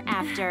ever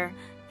after.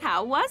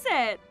 How was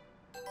it?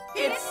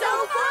 It's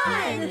so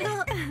fun!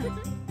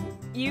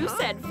 You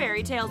said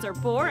fairy tales are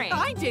boring.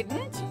 I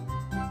didn't.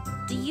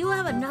 Do you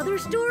have another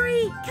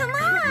story? Come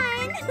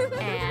on!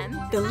 And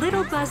the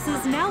little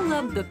buses now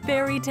love the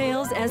fairy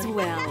tales as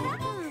well.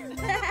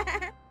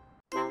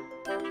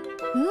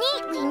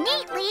 Neatly,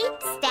 neatly,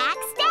 stack,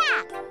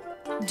 stack.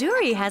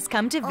 Duri has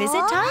come to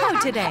visit Tayo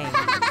today.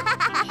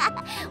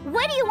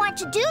 What do you want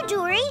to do,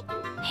 Duri?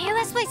 Hey,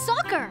 let's play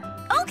soccer.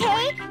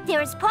 Okay,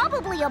 there's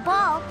probably a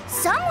ball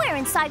somewhere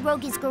inside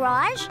Rogi's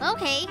garage.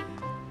 Okay.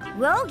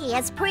 Rogi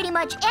has pretty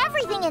much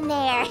everything in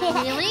there.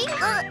 Really?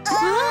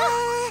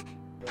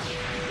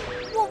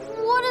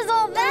 What is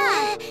all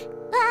that?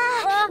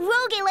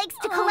 Rogi likes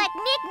to collect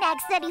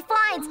knickknacks that he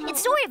finds.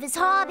 It's sort of his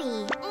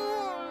hobby.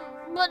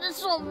 But it's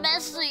so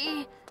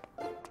messy.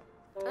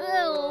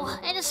 Ew,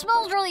 and it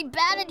smells really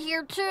bad in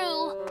here,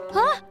 too.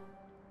 Huh?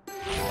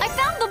 I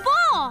found the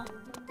ball!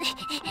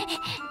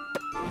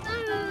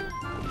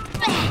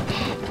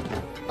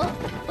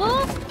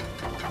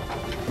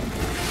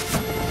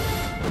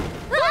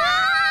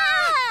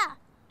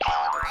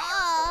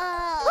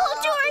 Oh,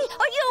 Dory,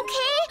 are you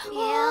okay?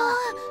 Yeah.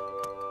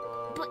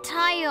 But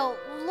Tayo,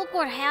 look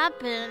what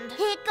happened.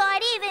 It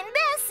got even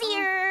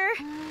messier.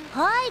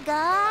 Hi,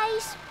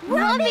 guys.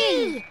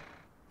 Robbie!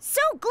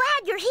 So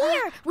glad you're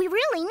here. We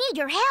really need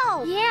your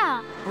help.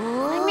 Yeah.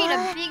 I made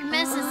a big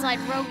mess inside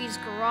Rogi's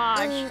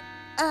garage.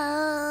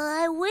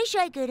 I wish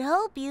I could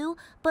help you,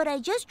 but I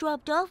just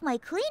dropped off my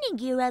cleaning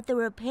gear at the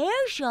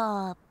repair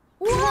shop.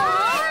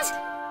 What?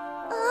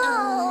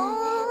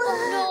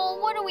 Oh no,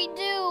 what do we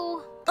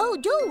do? Oh,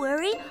 don't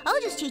worry.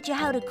 I'll just teach you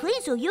how to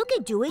clean so you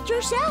can do it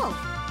yourself.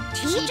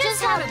 Teach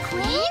us how to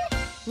clean?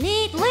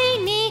 Neatly,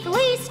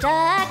 neatly,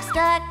 stack,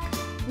 stack.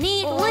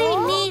 Neatly,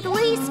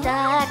 neatly,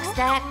 stack,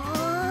 stack.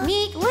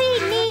 Neatly,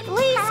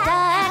 neatly,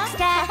 stack,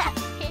 stack.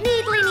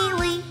 Neatly,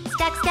 neatly,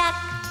 stack, stack.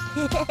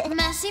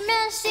 Messy,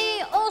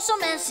 messy, oh so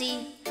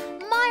messy.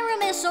 My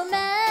room is so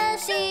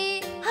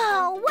messy.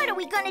 Oh, what are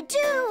we gonna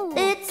do?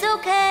 It's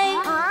okay.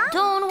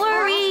 Don't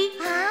worry.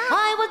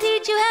 I will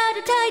teach you how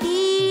to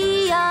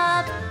tidy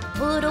up.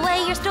 Put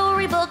away your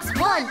storybooks.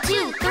 1,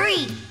 2,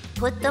 3.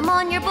 Put them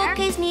on your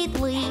bookcase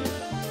neatly.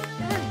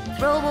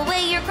 Throw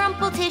away your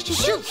crumpled tissue.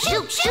 Shoot,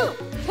 shoot, shoot.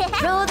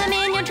 Throw them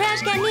in your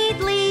trash can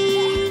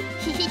neatly.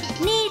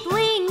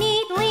 Neatly,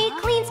 neatly,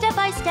 clean step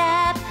by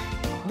step.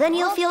 Then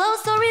you'll feel oh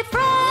so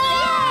refreshed.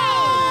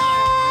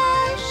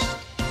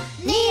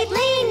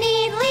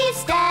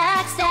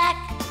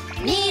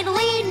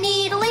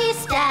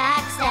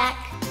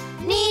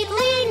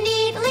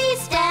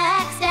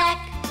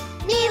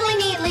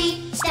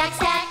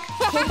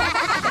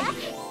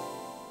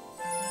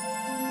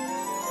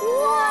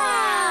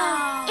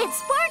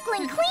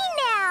 and clean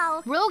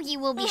now. Rogi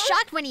will be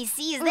shocked when he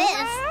sees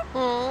this.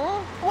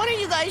 What are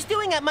you guys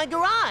doing at my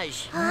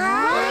garage?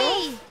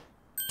 Rogi!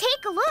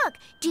 Take a look.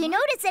 Do you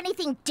notice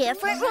anything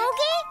different,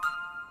 Rogi?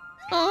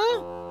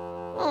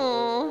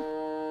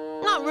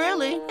 Not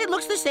really. It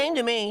looks the same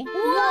to me.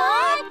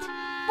 What?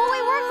 But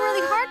we worked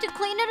really hard to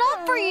clean it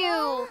up for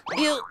you.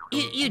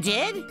 You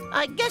did?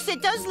 I guess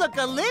it does look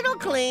a little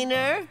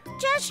cleaner.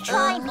 Just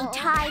try and be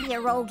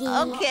tidier, Rogi.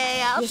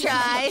 Okay, I'll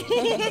try.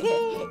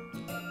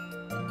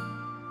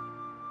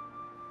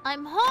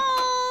 I'm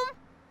home.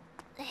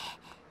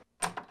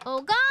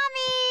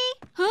 Ogami!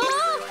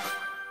 Huh?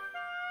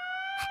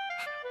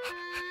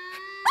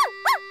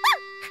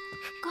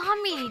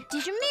 Ogami,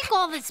 did you make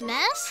all this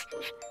mess?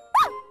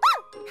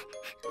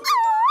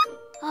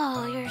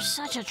 Oh, you're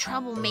such a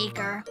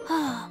troublemaker.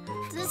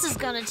 This is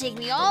gonna take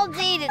me all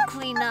day to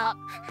clean up.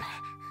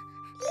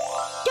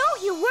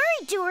 Don't you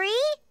worry, Dory.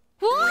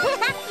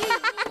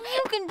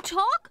 You can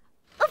talk?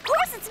 Of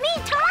course, it's me,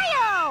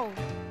 Tayo.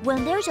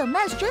 When there's a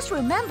mess, just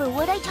remember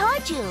what I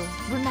taught you.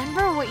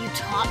 Remember what you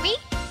taught me?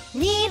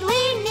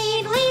 Neatly,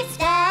 neatly,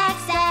 stack,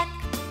 stack.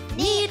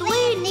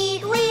 Neatly,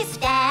 neatly,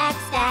 stack,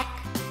 stack.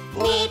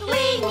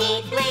 Neatly,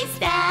 neatly,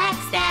 stack,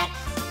 stack.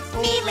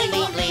 Neatly,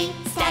 neatly,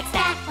 stack,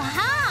 stack.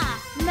 Aha!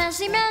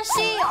 Messy,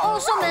 messy, oh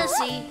so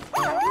messy.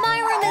 My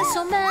room is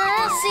so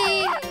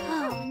messy.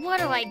 What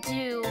do I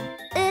do?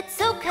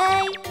 It's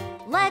okay,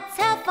 let's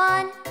have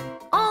fun.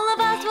 All of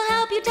us will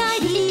help you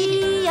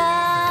tidy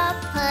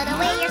up. Put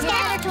away your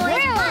scattered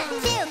toys.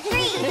 1, 2,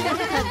 3.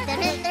 Put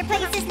them in their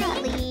places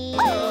neatly.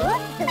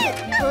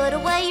 Put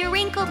away your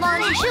wrinkled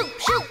laundry. Shoot,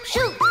 shoot,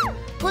 shoot.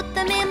 Put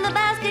them in the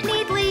basket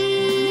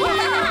neatly.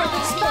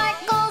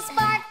 Sparkle,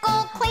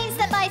 sparkle, clean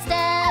step by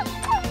step.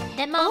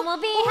 Then Mom will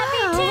be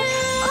happy too.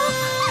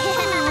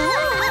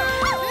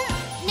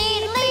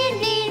 Neatly,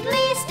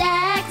 neatly,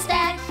 stack,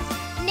 stack.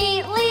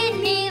 Neatly,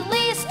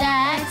 neatly,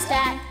 stack,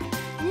 stack.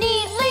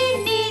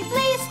 Neatly,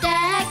 neatly,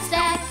 stack,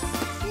 stack.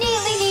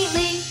 Neatly,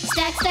 neatly,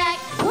 stack, stack.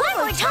 One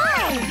more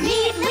time.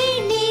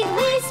 Neatly,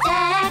 neatly,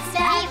 stack,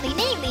 stack. Neatly,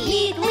 neatly.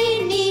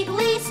 Neatly,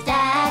 neatly,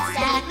 stack,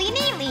 stack.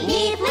 Neatly, neatly.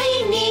 Neatly,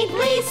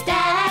 neatly,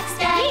 stack,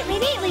 stack. Neatly,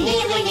 neatly.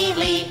 Neatly,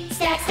 neatly,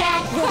 stack,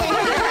 stack.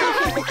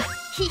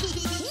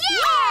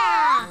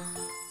 Yeah!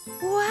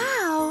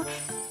 Wow!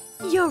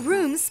 Your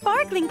room's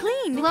sparkling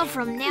clean. Well,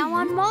 from now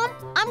on, Mom,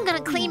 I'm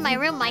gonna clean my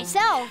room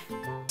myself.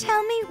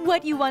 Tell me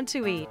what you want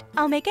to eat.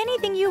 I'll make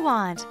anything you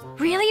want.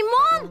 Really,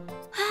 Mom?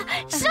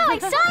 So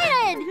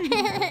excited!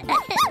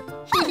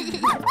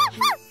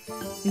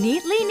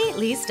 Neatly,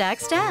 neatly, stack,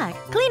 stack.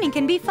 Cleaning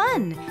can be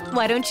fun.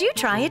 Why don't you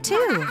try it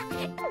too?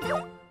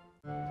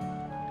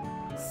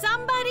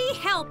 Somebody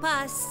help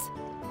us!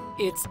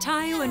 It's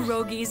Tayo and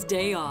Rogi's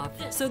day off,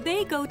 so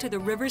they go to the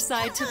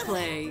riverside to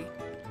play.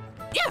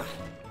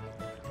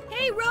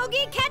 Hey,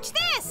 Rogi, catch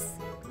this!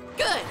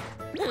 Good.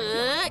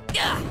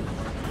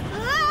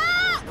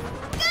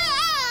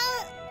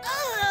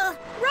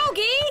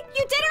 Rogi,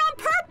 you did it on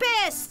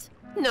purpose!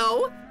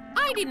 No,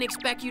 I didn't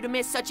expect you to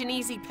miss such an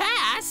easy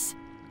pass.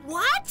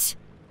 What?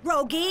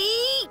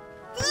 Rogi?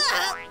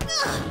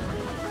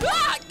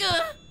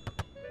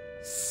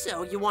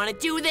 So you want to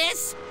do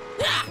this?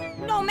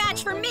 No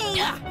match for me.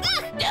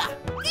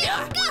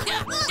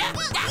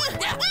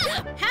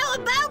 How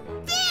about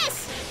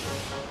this?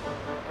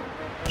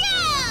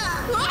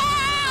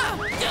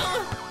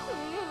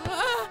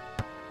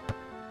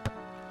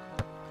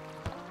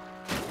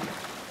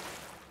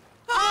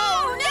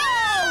 Oh, no!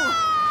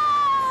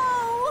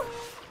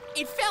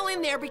 It fell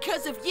in there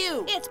because of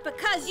you. It's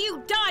because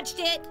you dodged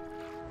it.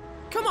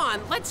 Come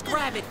on, let's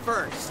grab it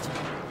first.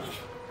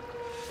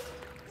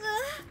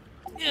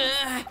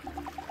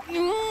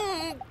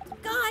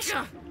 Gosh,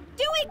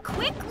 do it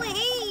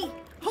quickly.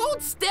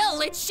 Hold still,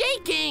 it's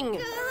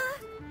shaking.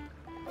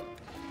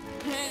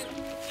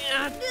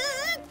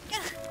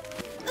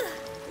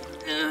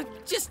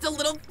 Just a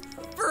little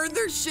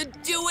further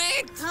should do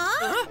it.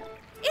 Huh?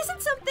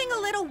 Isn't something a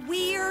little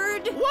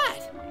weird?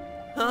 What?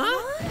 Huh?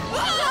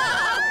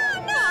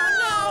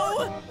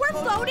 No! We're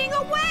floating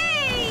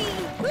away!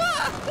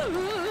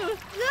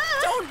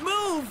 Don't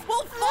move!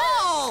 We'll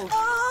fall!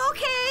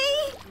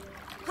 Okay.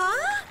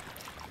 Huh?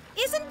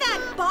 Isn't that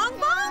Bong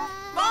Bong?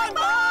 Bong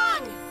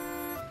Bong!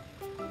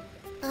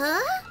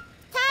 Huh?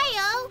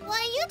 Tayo, what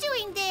are you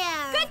doing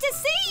there? Good to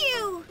see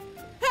you!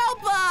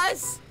 Help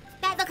us!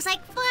 That looks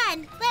like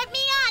fun. Let me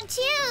on,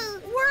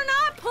 too. We're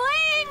not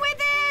playing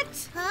with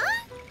it! Huh?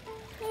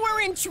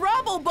 We're in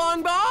trouble,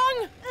 Bong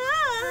Bong!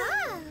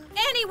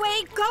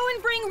 Anyway, go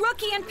and bring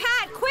Rookie and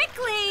Pat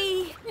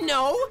quickly!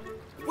 No!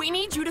 We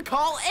need you to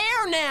call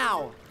Air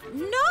now!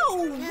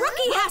 No!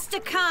 Rookie has to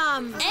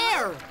come!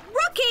 Air!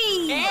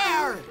 Rookie!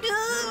 Air!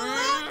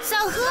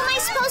 So who am I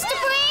supposed to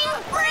bring?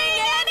 Bring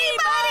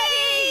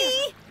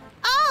anybody!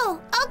 Oh,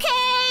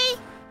 okay!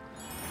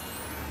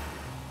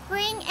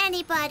 Bring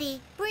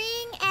anybody.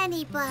 Bring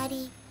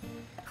anybody.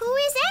 Who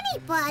is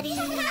anybody?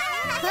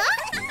 Huh?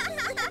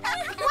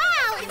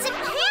 Wow, it's a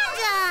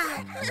panda!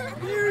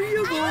 Here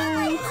you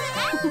go!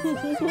 A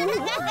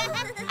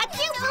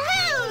cute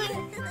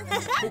balloon!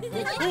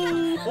 It's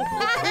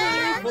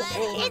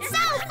so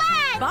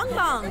fun! Bong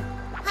Bong!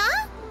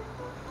 Huh?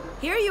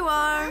 Here you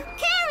are.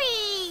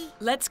 Carrie!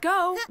 Let's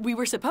go. We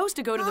were supposed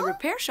to go to the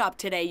repair shop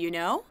today, you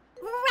know.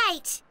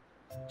 Right.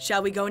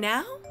 Shall we go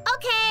now?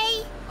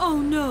 Okay.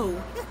 Oh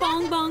no.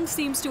 Bong Bong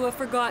seems to have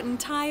forgotten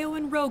Tayo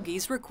and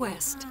Rogi's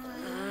request.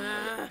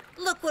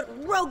 Look what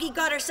Rogi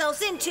got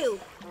ourselves into.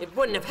 It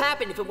wouldn't have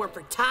happened if it weren't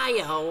for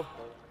Tayo.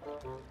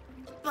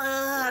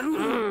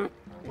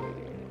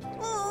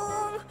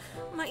 Oh,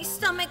 my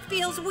stomach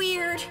feels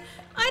weird.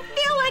 I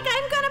feel like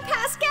I'm gonna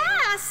pass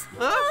gas.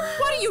 Huh?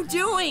 What are you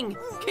doing?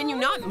 Can you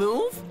not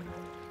move?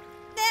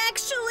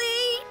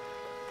 Actually...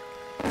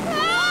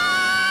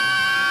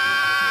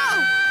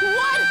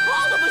 What?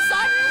 All of a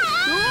sudden?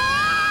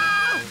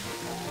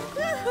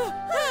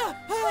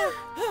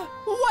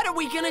 What are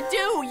we gonna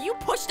do? You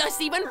pushed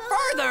us even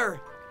further.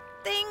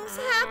 Things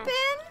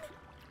happen?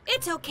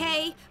 It's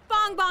okay.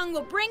 Bong Bong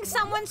will bring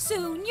someone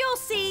soon. You'll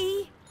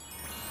see.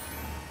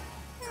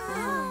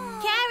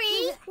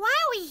 Carrie, why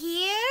are we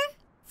here?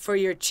 For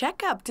your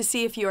checkup to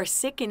see if you are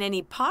sick in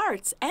any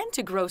parts and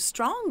to grow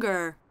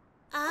stronger.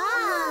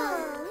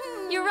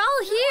 Oh. You're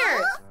all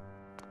here.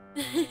 I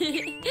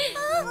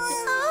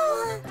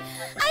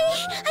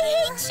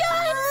hate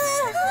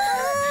shots.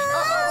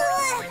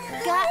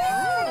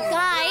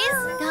 Guys,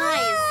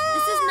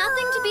 this is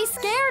nothing to be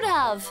scared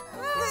of.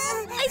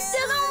 I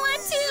still don't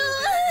want to.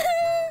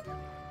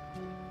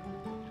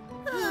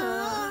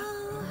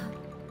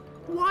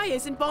 Why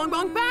isn't Bong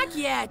Bong back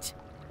yet?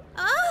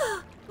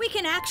 Oh, we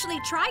can actually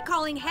try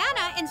calling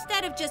Hannah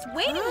instead of just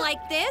waiting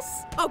like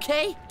this.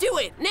 Okay, do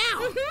it now.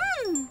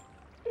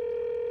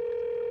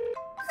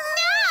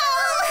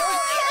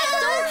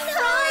 Don't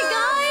cry,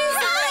 guys.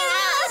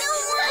 I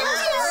don't want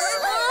to.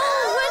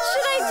 What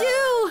should I do?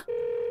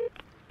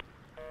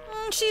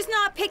 She's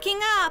not picking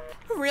up.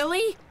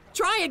 Really?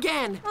 Try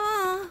again.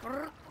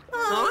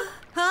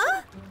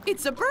 Huh?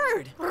 It's a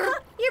bird.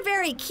 You're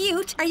very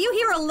cute. Are you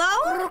here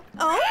alone?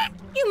 Oh,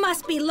 you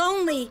must be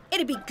lonely.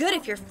 It'd be good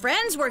if your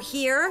friends were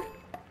here.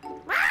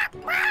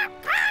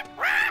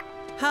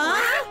 Huh?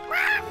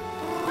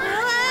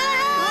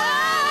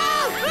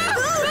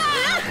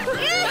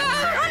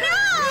 Oh no!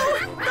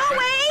 Go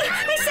away!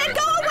 I said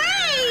go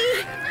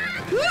away!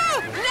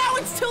 Now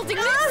it's tilting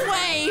this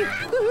way.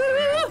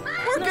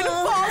 We're gonna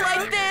fall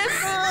like this.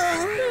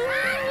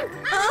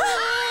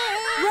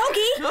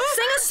 Rogi,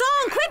 sing a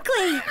song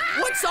quickly!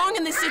 What song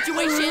in this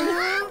situation?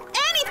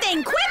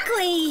 Anything,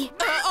 quickly!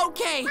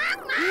 Okay.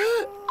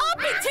 Up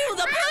into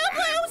the blue,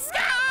 blue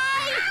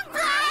sky!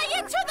 Fly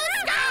into the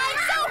sky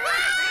so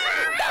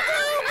high! The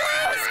blue,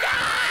 blue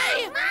sky!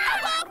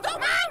 Above the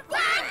wide,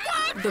 wide,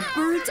 wide! The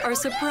birds are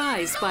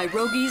surprised by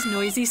Rogi's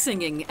noisy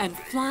singing and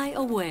fly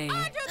away.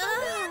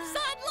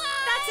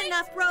 That's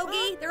enough,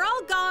 Rogi. They're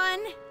all gone.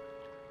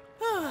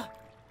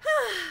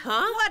 Huh?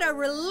 What a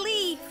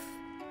relief.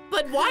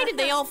 But why did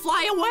they all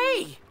fly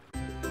away?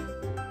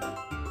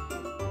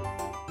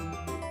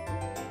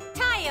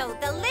 Tayo,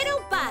 the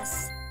little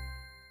bus.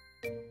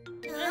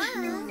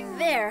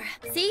 There.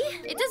 See?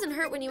 It doesn't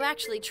hurt when you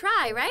actually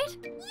try, right?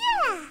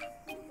 Yeah.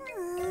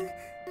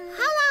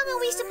 How long are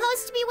we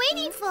supposed to be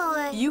waiting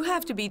for? You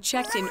have to be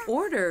checked in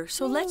order,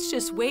 so let's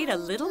just wait a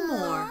little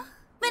more.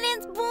 But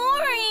it's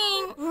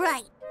boring.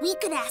 Right. We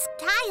could ask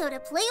Tayo to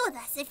play with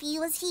us if he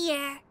was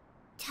here.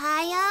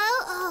 Tayo?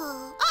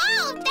 Oh,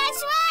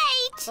 that's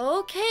right!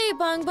 Okay,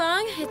 Bong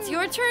Bong. It's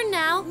your turn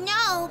now.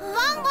 No,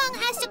 Bong Bong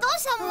has to go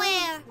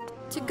somewhere.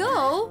 To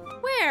go?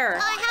 Where?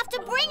 I have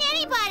to bring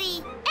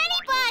anybody.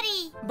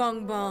 Anybody!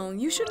 Bong Bong,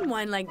 you shouldn't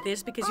whine like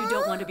this because you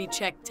don't want to be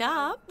checked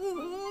up. No,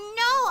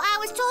 I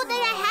was told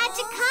that I had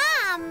to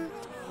come.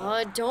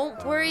 Oh,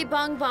 don't worry,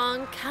 Bong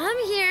Bong. Come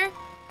here.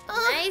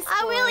 Nice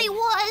I boy. really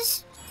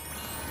was.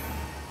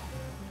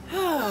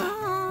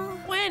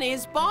 When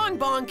is Bong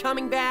Bong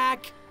coming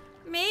back?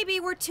 Maybe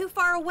we're too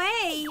far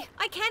away.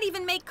 I can't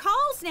even make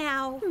calls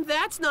now.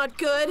 That's not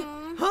good.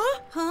 Huh?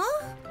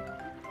 Huh?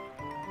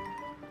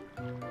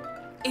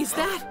 Is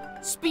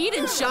that Speed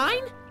and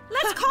Shine?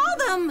 Let's call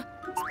them.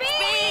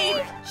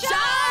 Speed!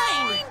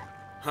 Shine!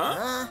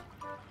 Huh?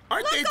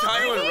 Aren't they Look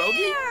Tayo over and Rogi?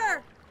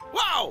 here.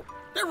 Wow!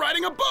 They're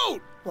riding a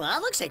boat! Well,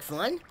 that looks like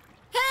fun.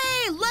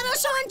 Hey, let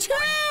us on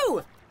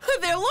too!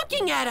 They're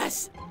looking at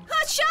us.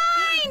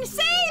 Shine!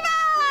 Save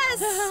us!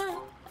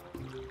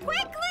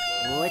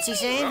 Quickly! What's he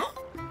saying? Huh?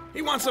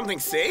 He wants something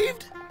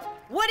saved?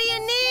 What do you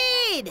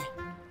need?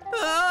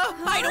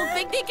 I don't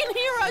think they can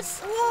hear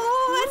us.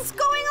 What's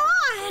going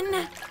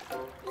on?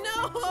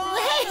 No!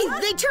 Hey,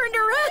 they turned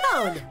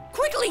around!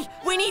 Quickly,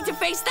 we need to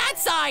face that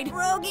side.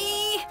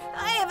 Rogi,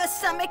 I have a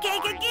stomach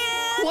ache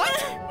again.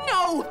 What?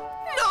 No,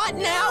 not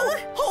now.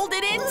 Hold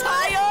it in,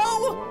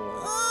 Tayo.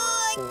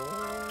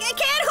 I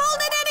can't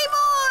hold it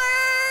anymore.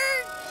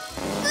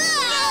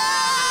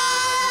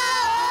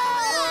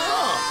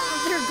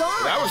 They're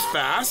gone. That was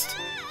fast.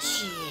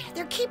 Gee,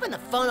 they're keeping the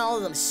fun all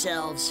to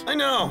themselves. I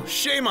know.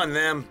 Shame on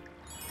them.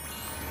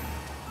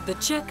 The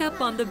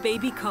checkup on the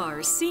baby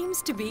car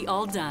seems to be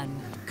all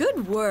done.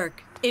 Good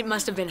work. It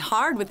must have been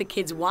hard with the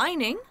kids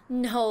whining.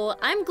 No,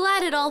 I'm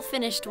glad it all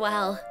finished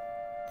well.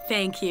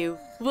 Thank you.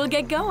 We'll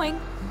get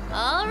going.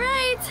 All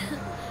right.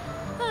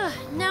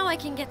 Now I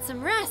can get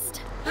some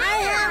rest. Hi,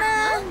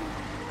 Hannah.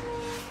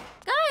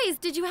 Guys,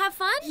 did you have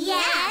fun?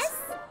 Yes.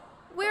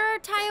 Where are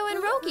Tayo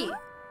and Rogi?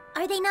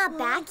 Are they not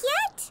back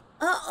yet?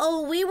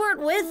 Uh-oh, we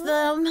weren't with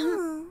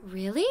them.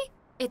 Really?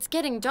 It's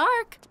getting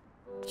dark.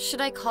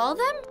 Should I call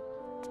them?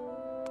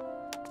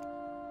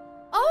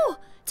 Oh,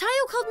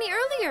 Tayo called me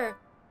earlier.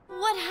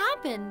 What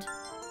happened?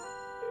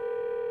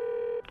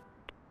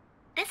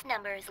 This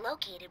number is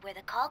located where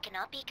the call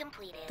cannot be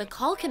completed. The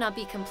call cannot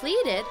be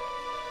completed?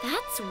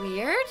 That's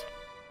weird.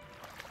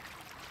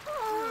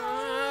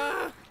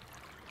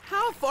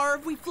 How far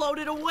have we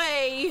floated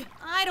away?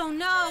 I don't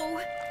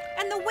know.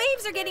 And the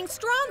waves are getting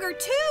stronger,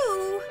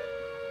 too.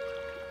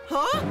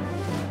 Huh?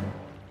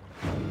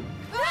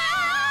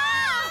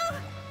 Ah!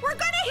 We're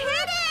gonna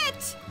hit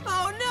it!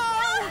 Oh,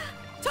 no!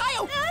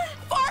 Tayo,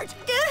 fart!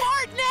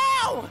 Fart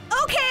now!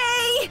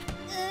 Okay!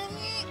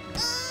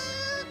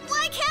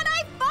 Why can't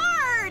I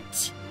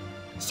fart?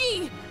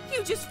 Gee,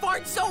 you just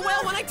fart so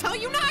well when I tell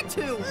you not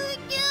to!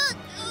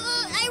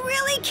 I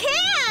really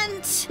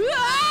can't!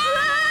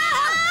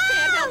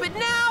 Can't help it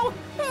now!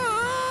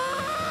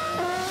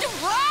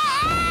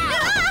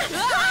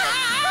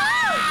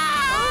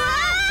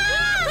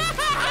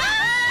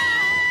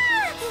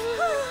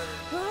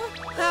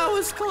 That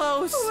was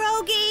close.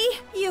 Rogi,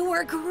 you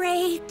were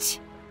great.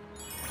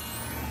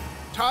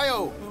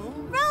 Tayo!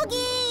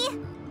 Rogi!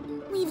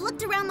 We've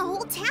looked around the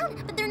whole town,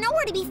 but they're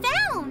nowhere to be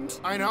found.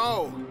 I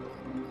know.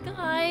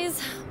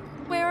 Guys,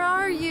 where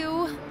are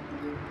you?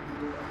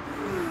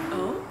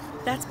 Oh,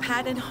 that's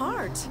Pat and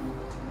Hart.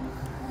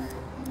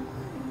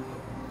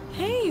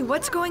 Hey,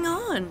 what's going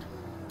on?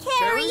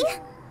 Carrie!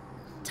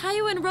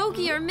 Tayo and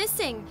Rogi are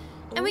missing,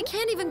 and we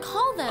can't even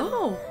call them.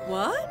 Oh,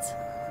 what?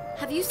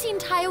 Have you seen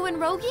Tayo and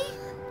Rogi?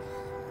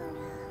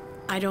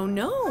 I don't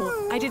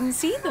know. I didn't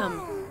see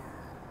them.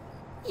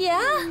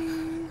 Yeah?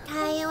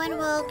 Tayo and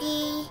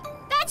Rogi.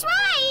 That's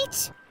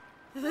right!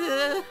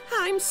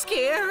 I'm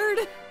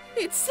scared.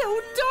 It's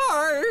so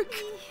dark.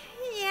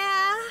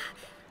 Yeah,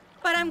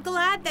 but I'm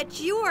glad that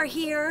you are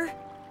here.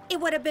 It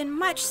would have been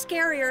much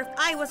scarier if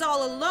I was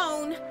all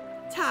alone.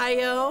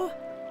 Tayo,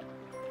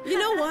 you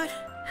know what?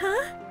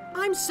 Huh?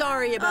 I'm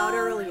sorry about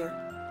earlier.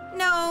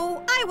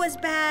 No, I was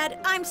bad.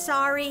 I'm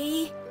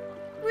sorry.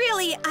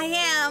 Really, I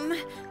am.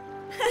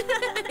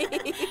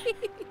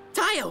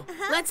 Tayo,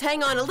 let's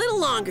hang on a little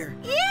longer.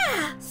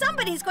 Yeah,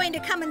 somebody's going to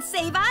come and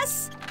save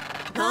us.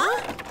 Huh?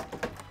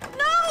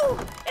 No,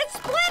 it's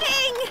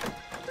splitting.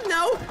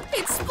 No,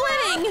 it's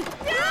splitting.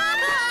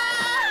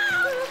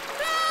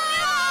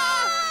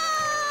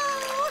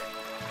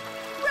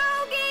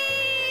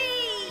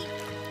 Rogi!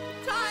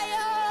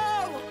 Tayo!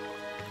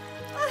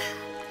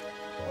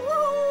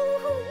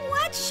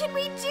 What should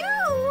we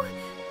do?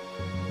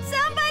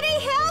 Somebody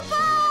help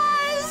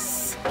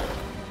us!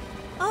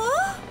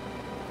 Oh?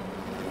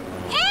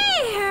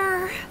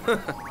 Air!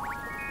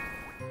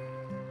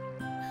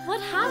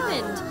 What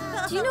happened?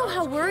 Do you know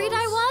how worried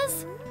I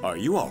was? Are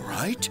you all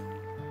right?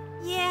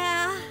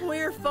 Yeah.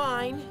 We're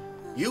fine.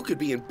 You could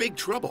be in big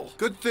trouble.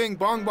 Good thing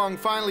Bong Bong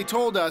finally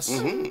told us.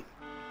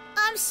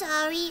 I'm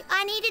sorry.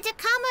 I needed to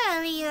come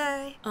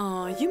earlier.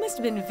 Oh, you must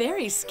have been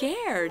very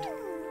scared.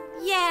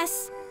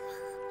 Yes,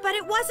 but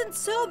it wasn't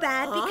so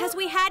bad because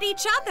we had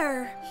each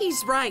other.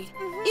 He's right.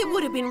 It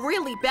would have been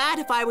really bad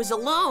if I was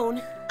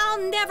alone.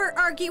 I'll never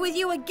argue with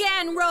you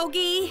again,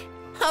 Rogi.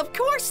 Of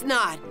course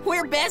not.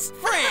 We're best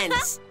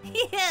friends.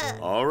 Yeah.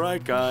 All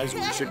right, guys,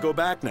 we should go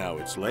back now.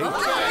 It's late.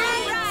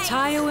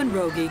 Tayo and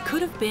Rogi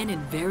could have been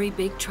in very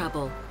big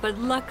trouble, but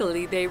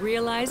luckily they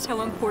realized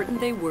how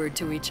important they were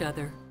to each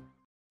other.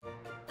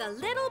 The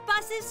Little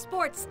Buses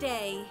Sports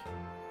Day.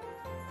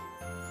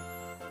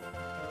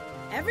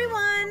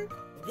 Everyone,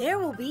 there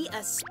will be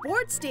a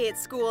sports day at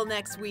school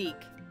next week.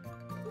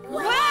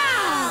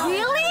 Wow!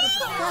 Really?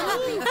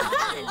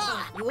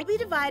 You will be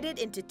divided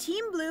into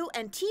Team Blue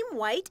and Team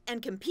White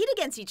and compete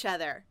against each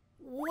other.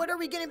 What are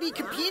we going to be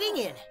competing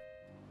in?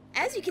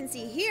 As you can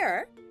see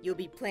here, you'll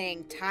be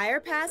playing tire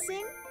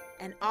passing,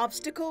 an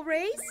obstacle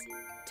race,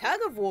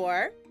 tug of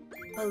war,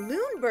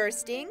 balloon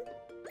bursting,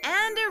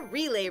 and a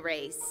relay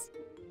race.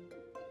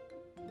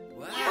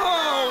 Wow.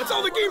 Oh, it's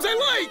all the games I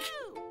like!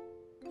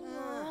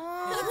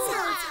 It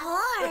sounds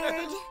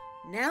hard.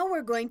 Now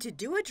we're going to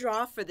do a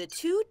draw for the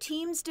 2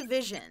 teams'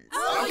 divisions.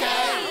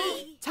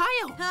 Okay!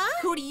 Tayo,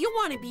 who do you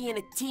want to be in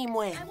a team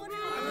with?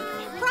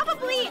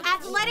 Probably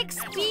athletic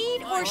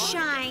speed or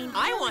shine.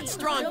 I want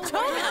strong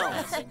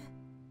toenails.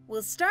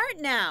 We'll start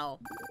now.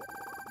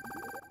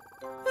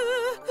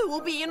 Who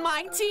will be in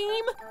my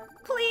team?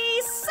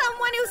 Please,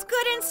 someone who's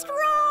good and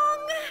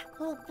strong.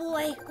 Oh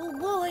boy, oh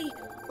boy,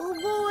 oh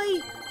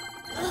boy.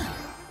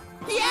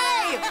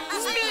 Yay!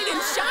 Speed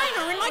and shine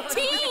are in my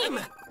team!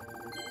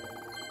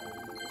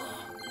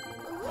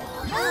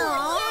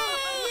 Huh?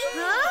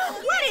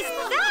 What is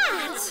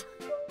that?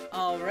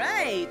 All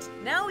right,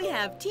 now we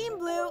have Team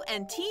Blue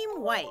and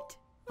Team White.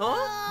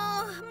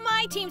 Huh?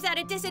 My team's at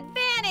a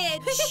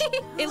disadvantage.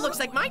 It looks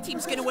like my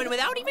team's gonna win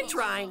without even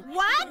trying.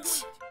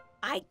 What?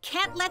 I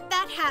can't let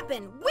that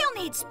happen. We'll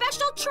need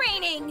special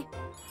training.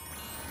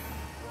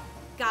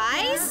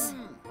 Guys,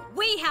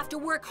 we have to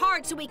work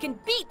hard so we can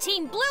beat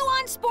Team Blue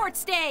on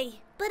Sports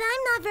Day. But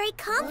I'm not very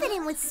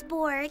confident with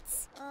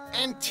sports.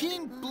 And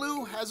Team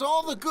Blue has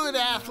all the good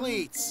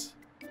athletes.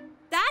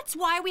 That's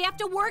why we have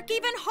to work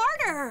even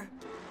harder.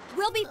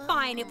 We'll be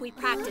fine if we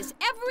practice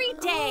every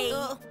day.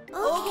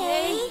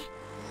 Okay.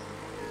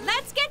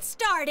 Let's get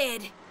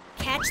started.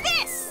 Catch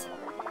this.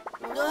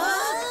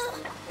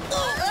 Ouch!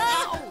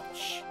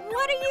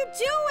 What are you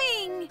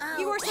doing?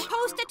 You were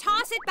supposed to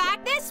toss it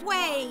back this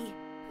way.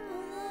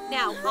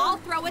 Now I'll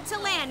throw it to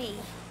Lanny.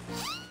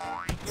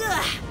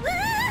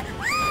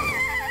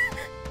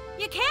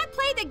 You can't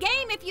play the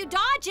game if you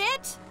dodge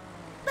it.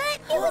 But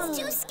it was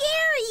too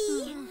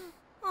scary.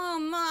 Oh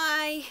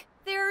my,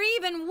 they're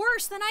even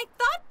worse than I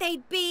thought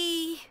they'd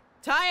be.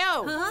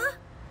 Tayo! Huh?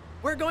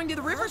 We're going to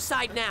the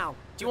riverside now.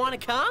 Do you want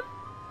to come?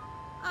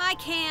 I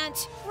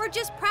can't. We're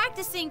just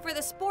practicing for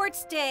the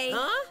sports day.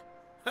 Huh?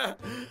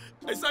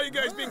 I saw you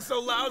guys being so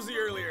lousy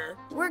earlier.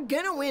 We're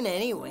gonna win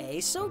anyway,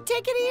 so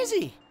take it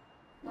easy.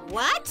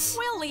 What?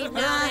 We'll leave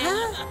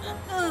now.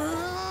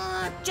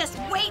 Just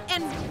wait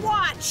and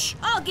watch.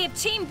 I'll give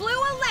Team Blue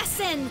a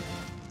lesson.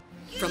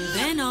 From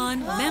then on,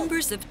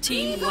 members of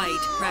Team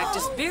White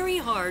practice very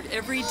hard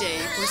every day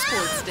for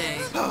Sports Day.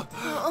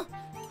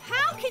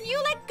 How can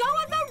you let go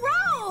of the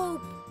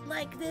rope?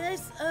 Like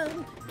this,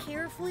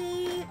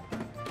 carefully.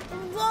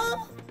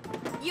 Whoa.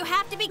 You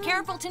have to be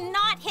careful to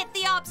not hit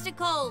the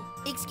obstacle.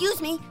 Excuse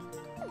me,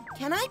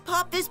 can I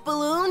pop this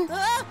balloon?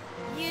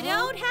 You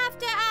don't have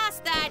to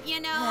ask that,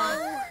 you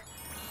know.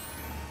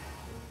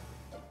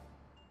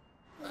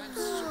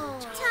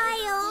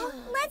 Tayo,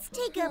 let's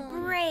take a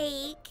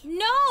break.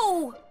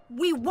 No!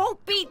 We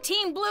won't beat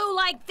Team Blue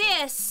like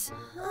this.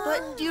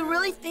 But do you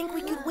really think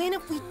we could win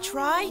if we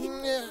tried?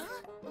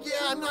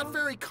 Yeah, I'm not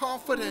very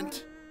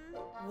confident.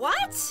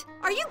 What?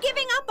 Are you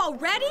giving up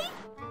already?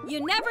 You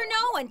never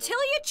know until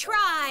you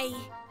try.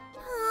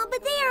 Oh,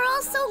 but they are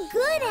all so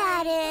good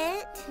at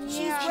it.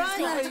 She's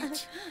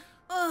right.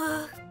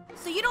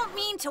 So you don't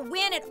mean to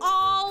win at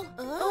all?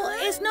 Oh,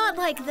 it's not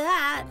like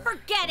that.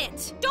 Forget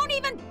it. Don't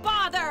even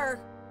bother.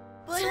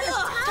 But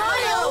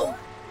Tayo!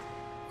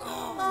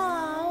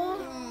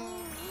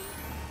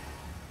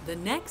 The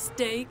next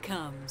day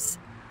comes.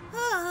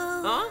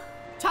 Huh?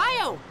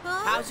 Tayo,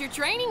 how's your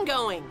training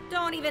going?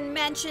 Don't even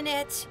mention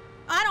it.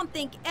 I don't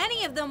think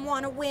any of them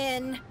want to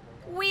win.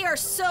 We are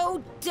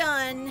so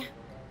done.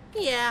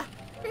 Yeah,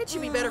 it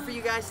should be better for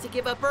you guys to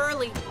give up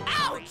early.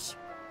 Ouch!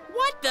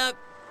 What the?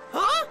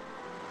 Huh?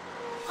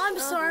 I'm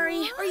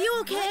sorry. Are you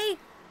okay?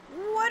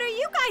 What are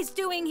you guys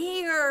doing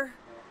here?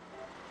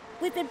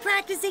 We've been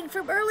practicing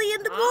from early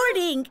in the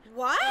morning.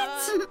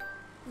 What?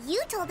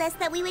 You told us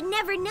that we would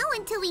never know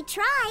until we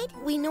tried.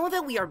 We know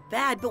that we are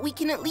bad, but we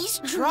can at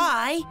least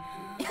try.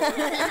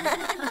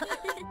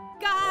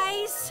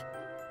 Guys.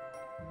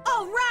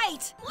 All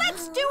right,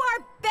 let's do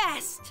our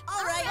best.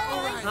 All right.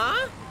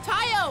 Huh?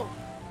 Tayo!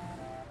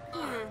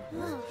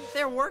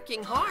 They're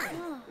working hard.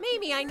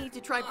 Maybe I need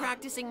to try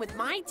practicing with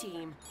my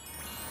team.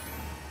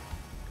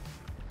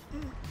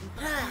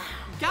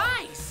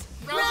 Guys!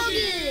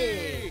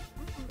 Rogi!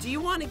 Do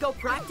you want to go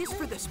practice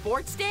for the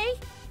sports day?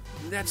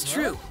 That's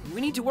true.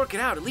 We need to work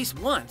it out at least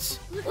once.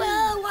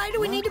 Well, why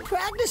do we need to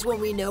practice when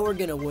we know we're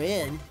gonna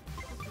win?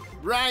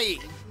 Right.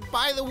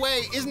 By the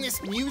way, isn't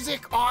this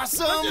music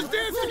awesome? Let's just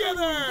dance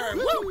together!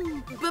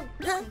 Woo! But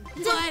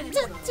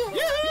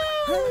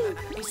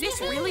is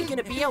this really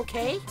gonna be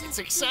okay? It's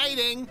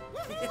exciting.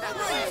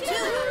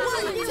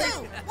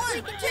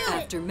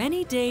 After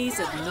many days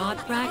of not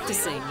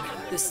practicing,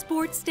 the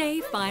sports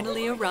day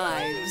finally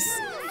arrives.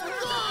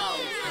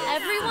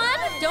 Everyone,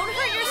 don't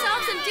hurt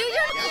yourselves and do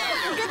your...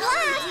 Good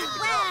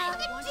luck.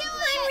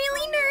 I'm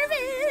really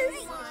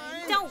nervous.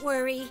 Don't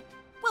worry.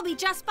 We'll be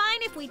just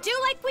fine if we do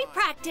like we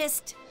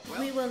practiced.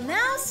 We will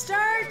now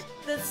start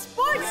the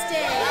sports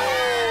day.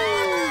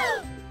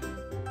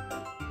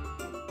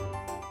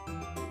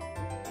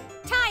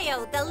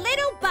 Tayo, the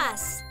little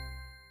bus.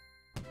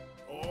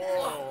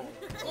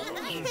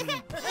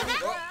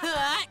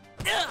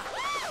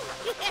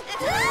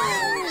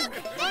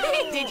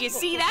 Did you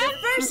see that?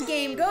 First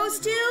game goes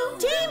to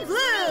Team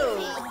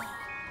Blue.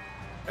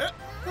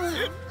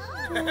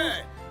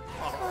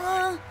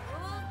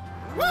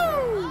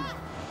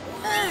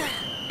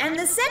 And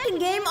the second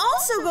game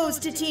also goes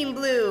to Team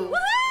Blue.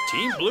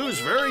 Team Blue's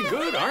very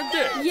good, aren't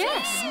they?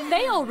 Yes,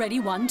 they already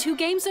won 2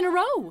 games in a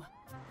row.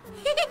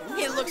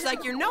 It looks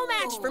like you're no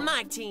match for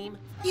my team.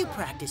 You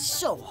practice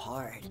so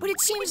hard, but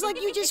it seems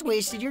like you just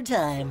wasted your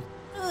time.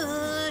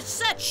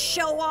 Such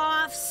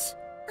show-offs.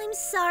 I'm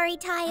sorry,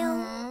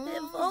 Tayo.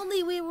 If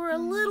only we were a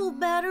little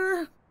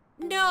better.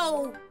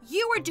 No,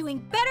 you were doing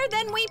better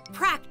than we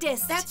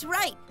practiced. That's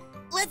right.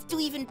 Let's do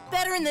even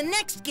better in the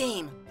next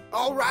game.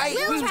 All right.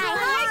 We'll try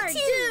hard,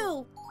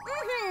 too.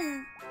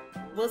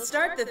 We'll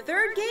start the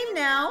third game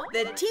now,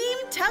 the Team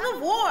Tug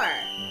of War.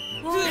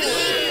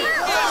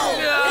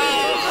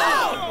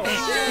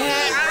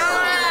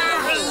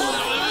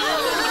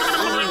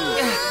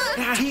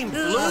 Team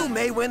Blue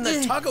may win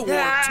the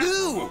tug-of-war,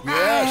 too.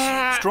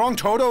 Yes, Strong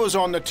Toto is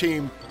on the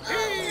team.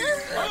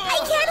 I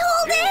can't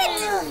hold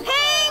it!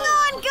 Hang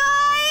on,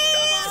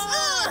 guys!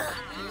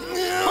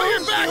 Put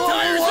your back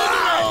tires in the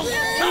road!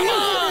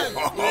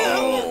 Come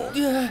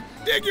on!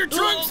 Dig your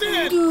trunks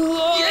in!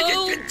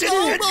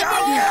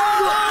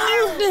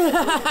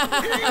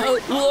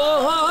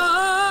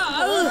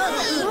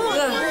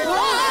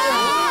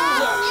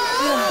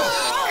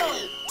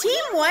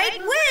 Team White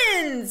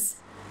wins!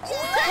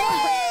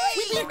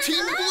 We beat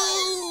Team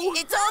Blue!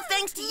 It's all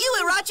thanks to you,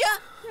 Iracha!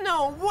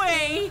 No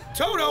way!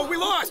 Toto, we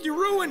lost! You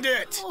ruined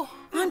it! Oh,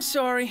 I'm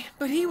sorry,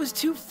 but he was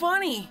too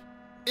funny.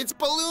 It's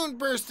balloon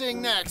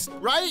bursting next,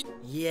 right?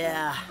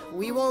 Yeah,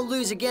 we won't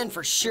lose again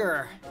for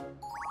sure.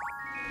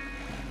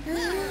 All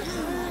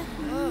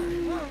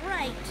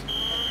right.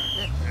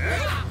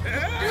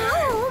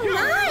 Oh,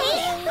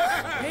 nice!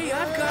 Hey,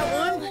 I've got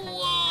one.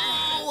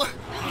 Whoa!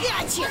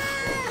 Gotcha!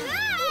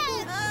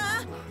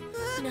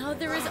 Now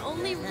there is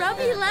only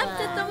Rogi left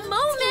at the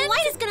moment. Team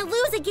White is gonna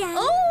lose again.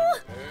 Oh!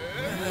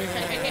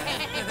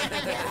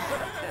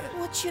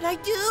 What should I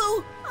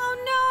do? Oh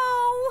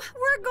no!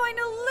 We're going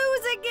to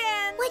lose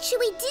again! What should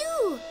we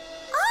do?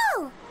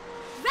 Oh!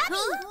 Robbie,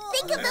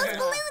 think of those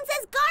balloons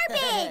as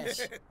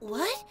garbage!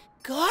 What?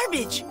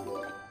 Garbage?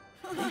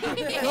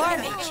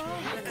 Garbage!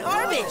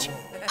 Garbage!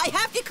 I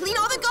have to clean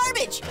all the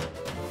garbage!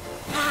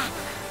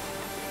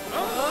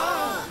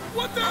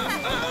 What the?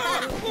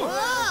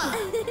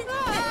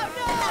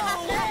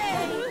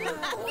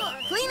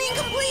 Cleaning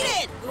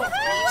completed!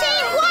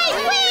 Team White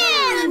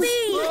wins!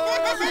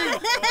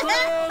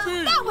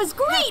 That was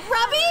great,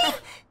 Robbie!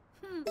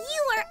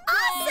 You were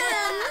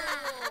awesome!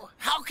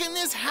 How can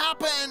this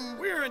happen?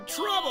 We're in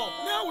trouble!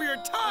 Now we are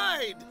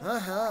tied!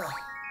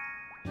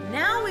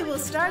 Now we will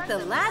start the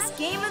last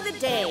game of the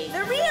day,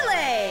 the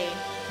relay!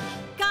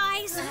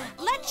 Guys,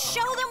 let's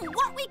show them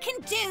what we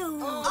can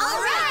do! All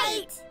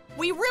right!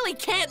 We really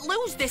can't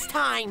lose this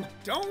time!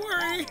 Don't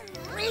worry!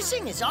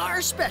 Racing is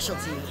our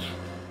specialty.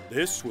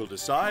 This will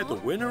decide the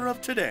winner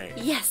of today.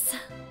 Yes.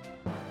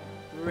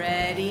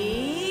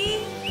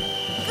 Ready,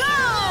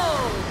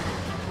 go!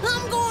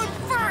 I'm going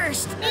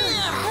first!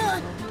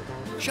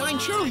 Shine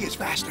surely is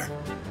faster.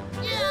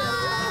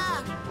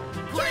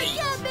 Great!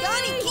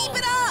 Donnie, keep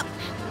it up!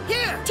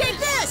 Here, take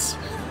this!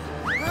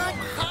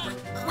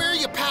 Where are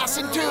you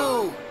passing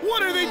to?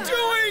 What are they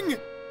doing?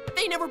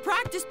 They never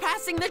practiced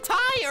passing the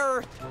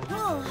tire!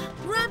 Oh,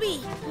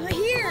 Robbie,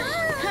 here!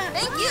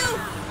 Thank you!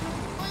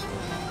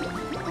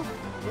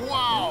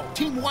 Wow,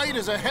 Team White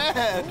is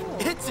ahead.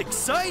 It's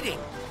exciting.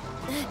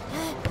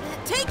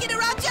 Take it,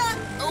 Iracha!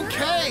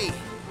 Okay.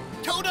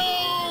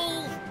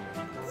 Toto!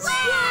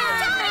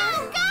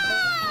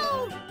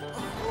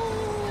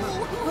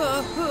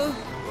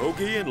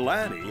 Rogi and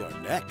Lanny are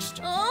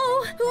next.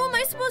 Oh, who am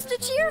I supposed to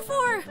cheer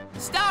for?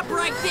 Stop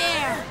right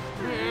there!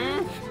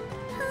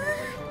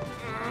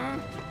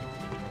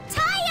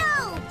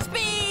 Tayo!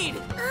 Speed!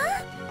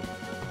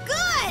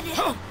 Good!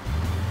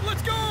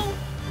 Let's go!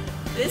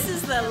 This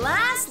is the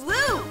last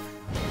loop!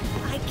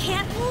 I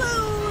can't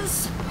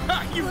lose!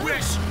 Ha, you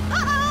wish!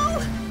 Uh-oh!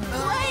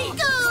 Wait!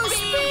 Go,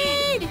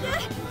 Speed!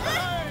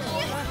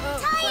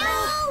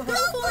 Tayo! Go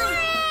for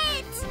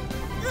it!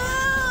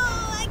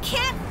 Oh, I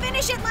can't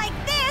finish it like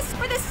this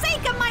for the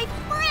sake of my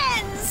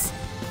friends!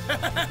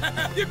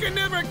 You can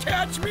never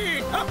catch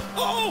me!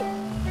 Oh!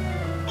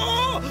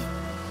 Oh!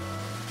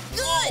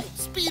 Good!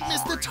 Speed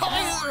missed the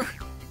tire.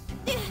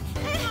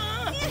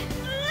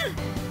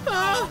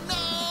 Oh,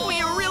 no!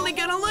 We are really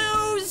gonna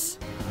lose!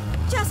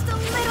 Just a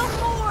little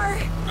more!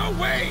 No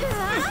way!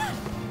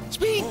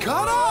 Speed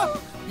caught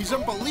up. He's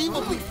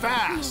unbelievably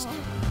fast.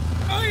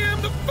 I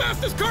am the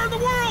fastest car in the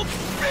world!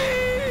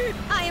 Speed!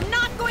 I am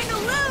not going to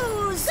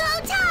lose!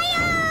 Go,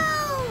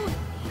 Tayo!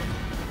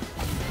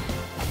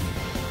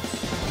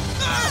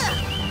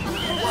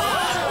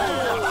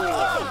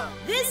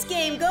 This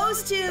game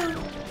goes to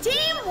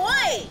Team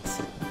White!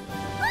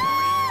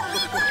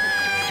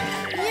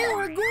 You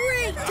were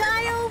great,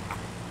 Tayo!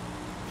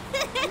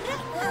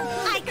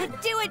 I could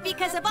do it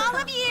because of all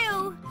of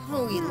you!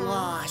 We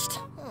lost.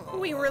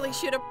 We really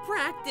should have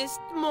practiced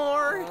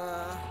more.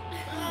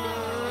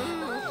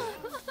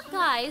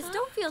 Guys,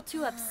 don't feel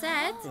too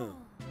upset.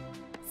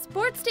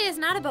 Sports Day is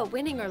not about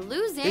winning or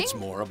losing. It's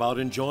more about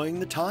enjoying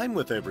the time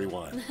with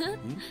everyone.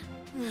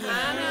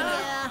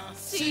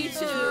 See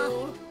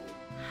too.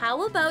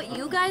 How about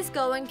you guys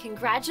go and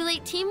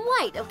congratulate Team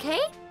White,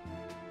 okay?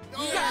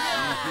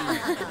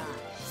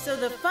 So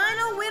the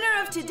final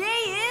winner of today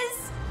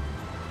is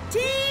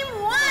Team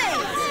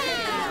White!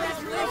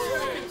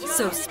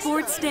 So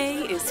Sports Day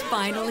is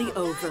finally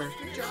over,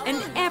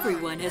 and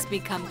everyone has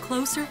become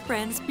closer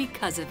friends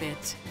because of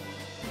it.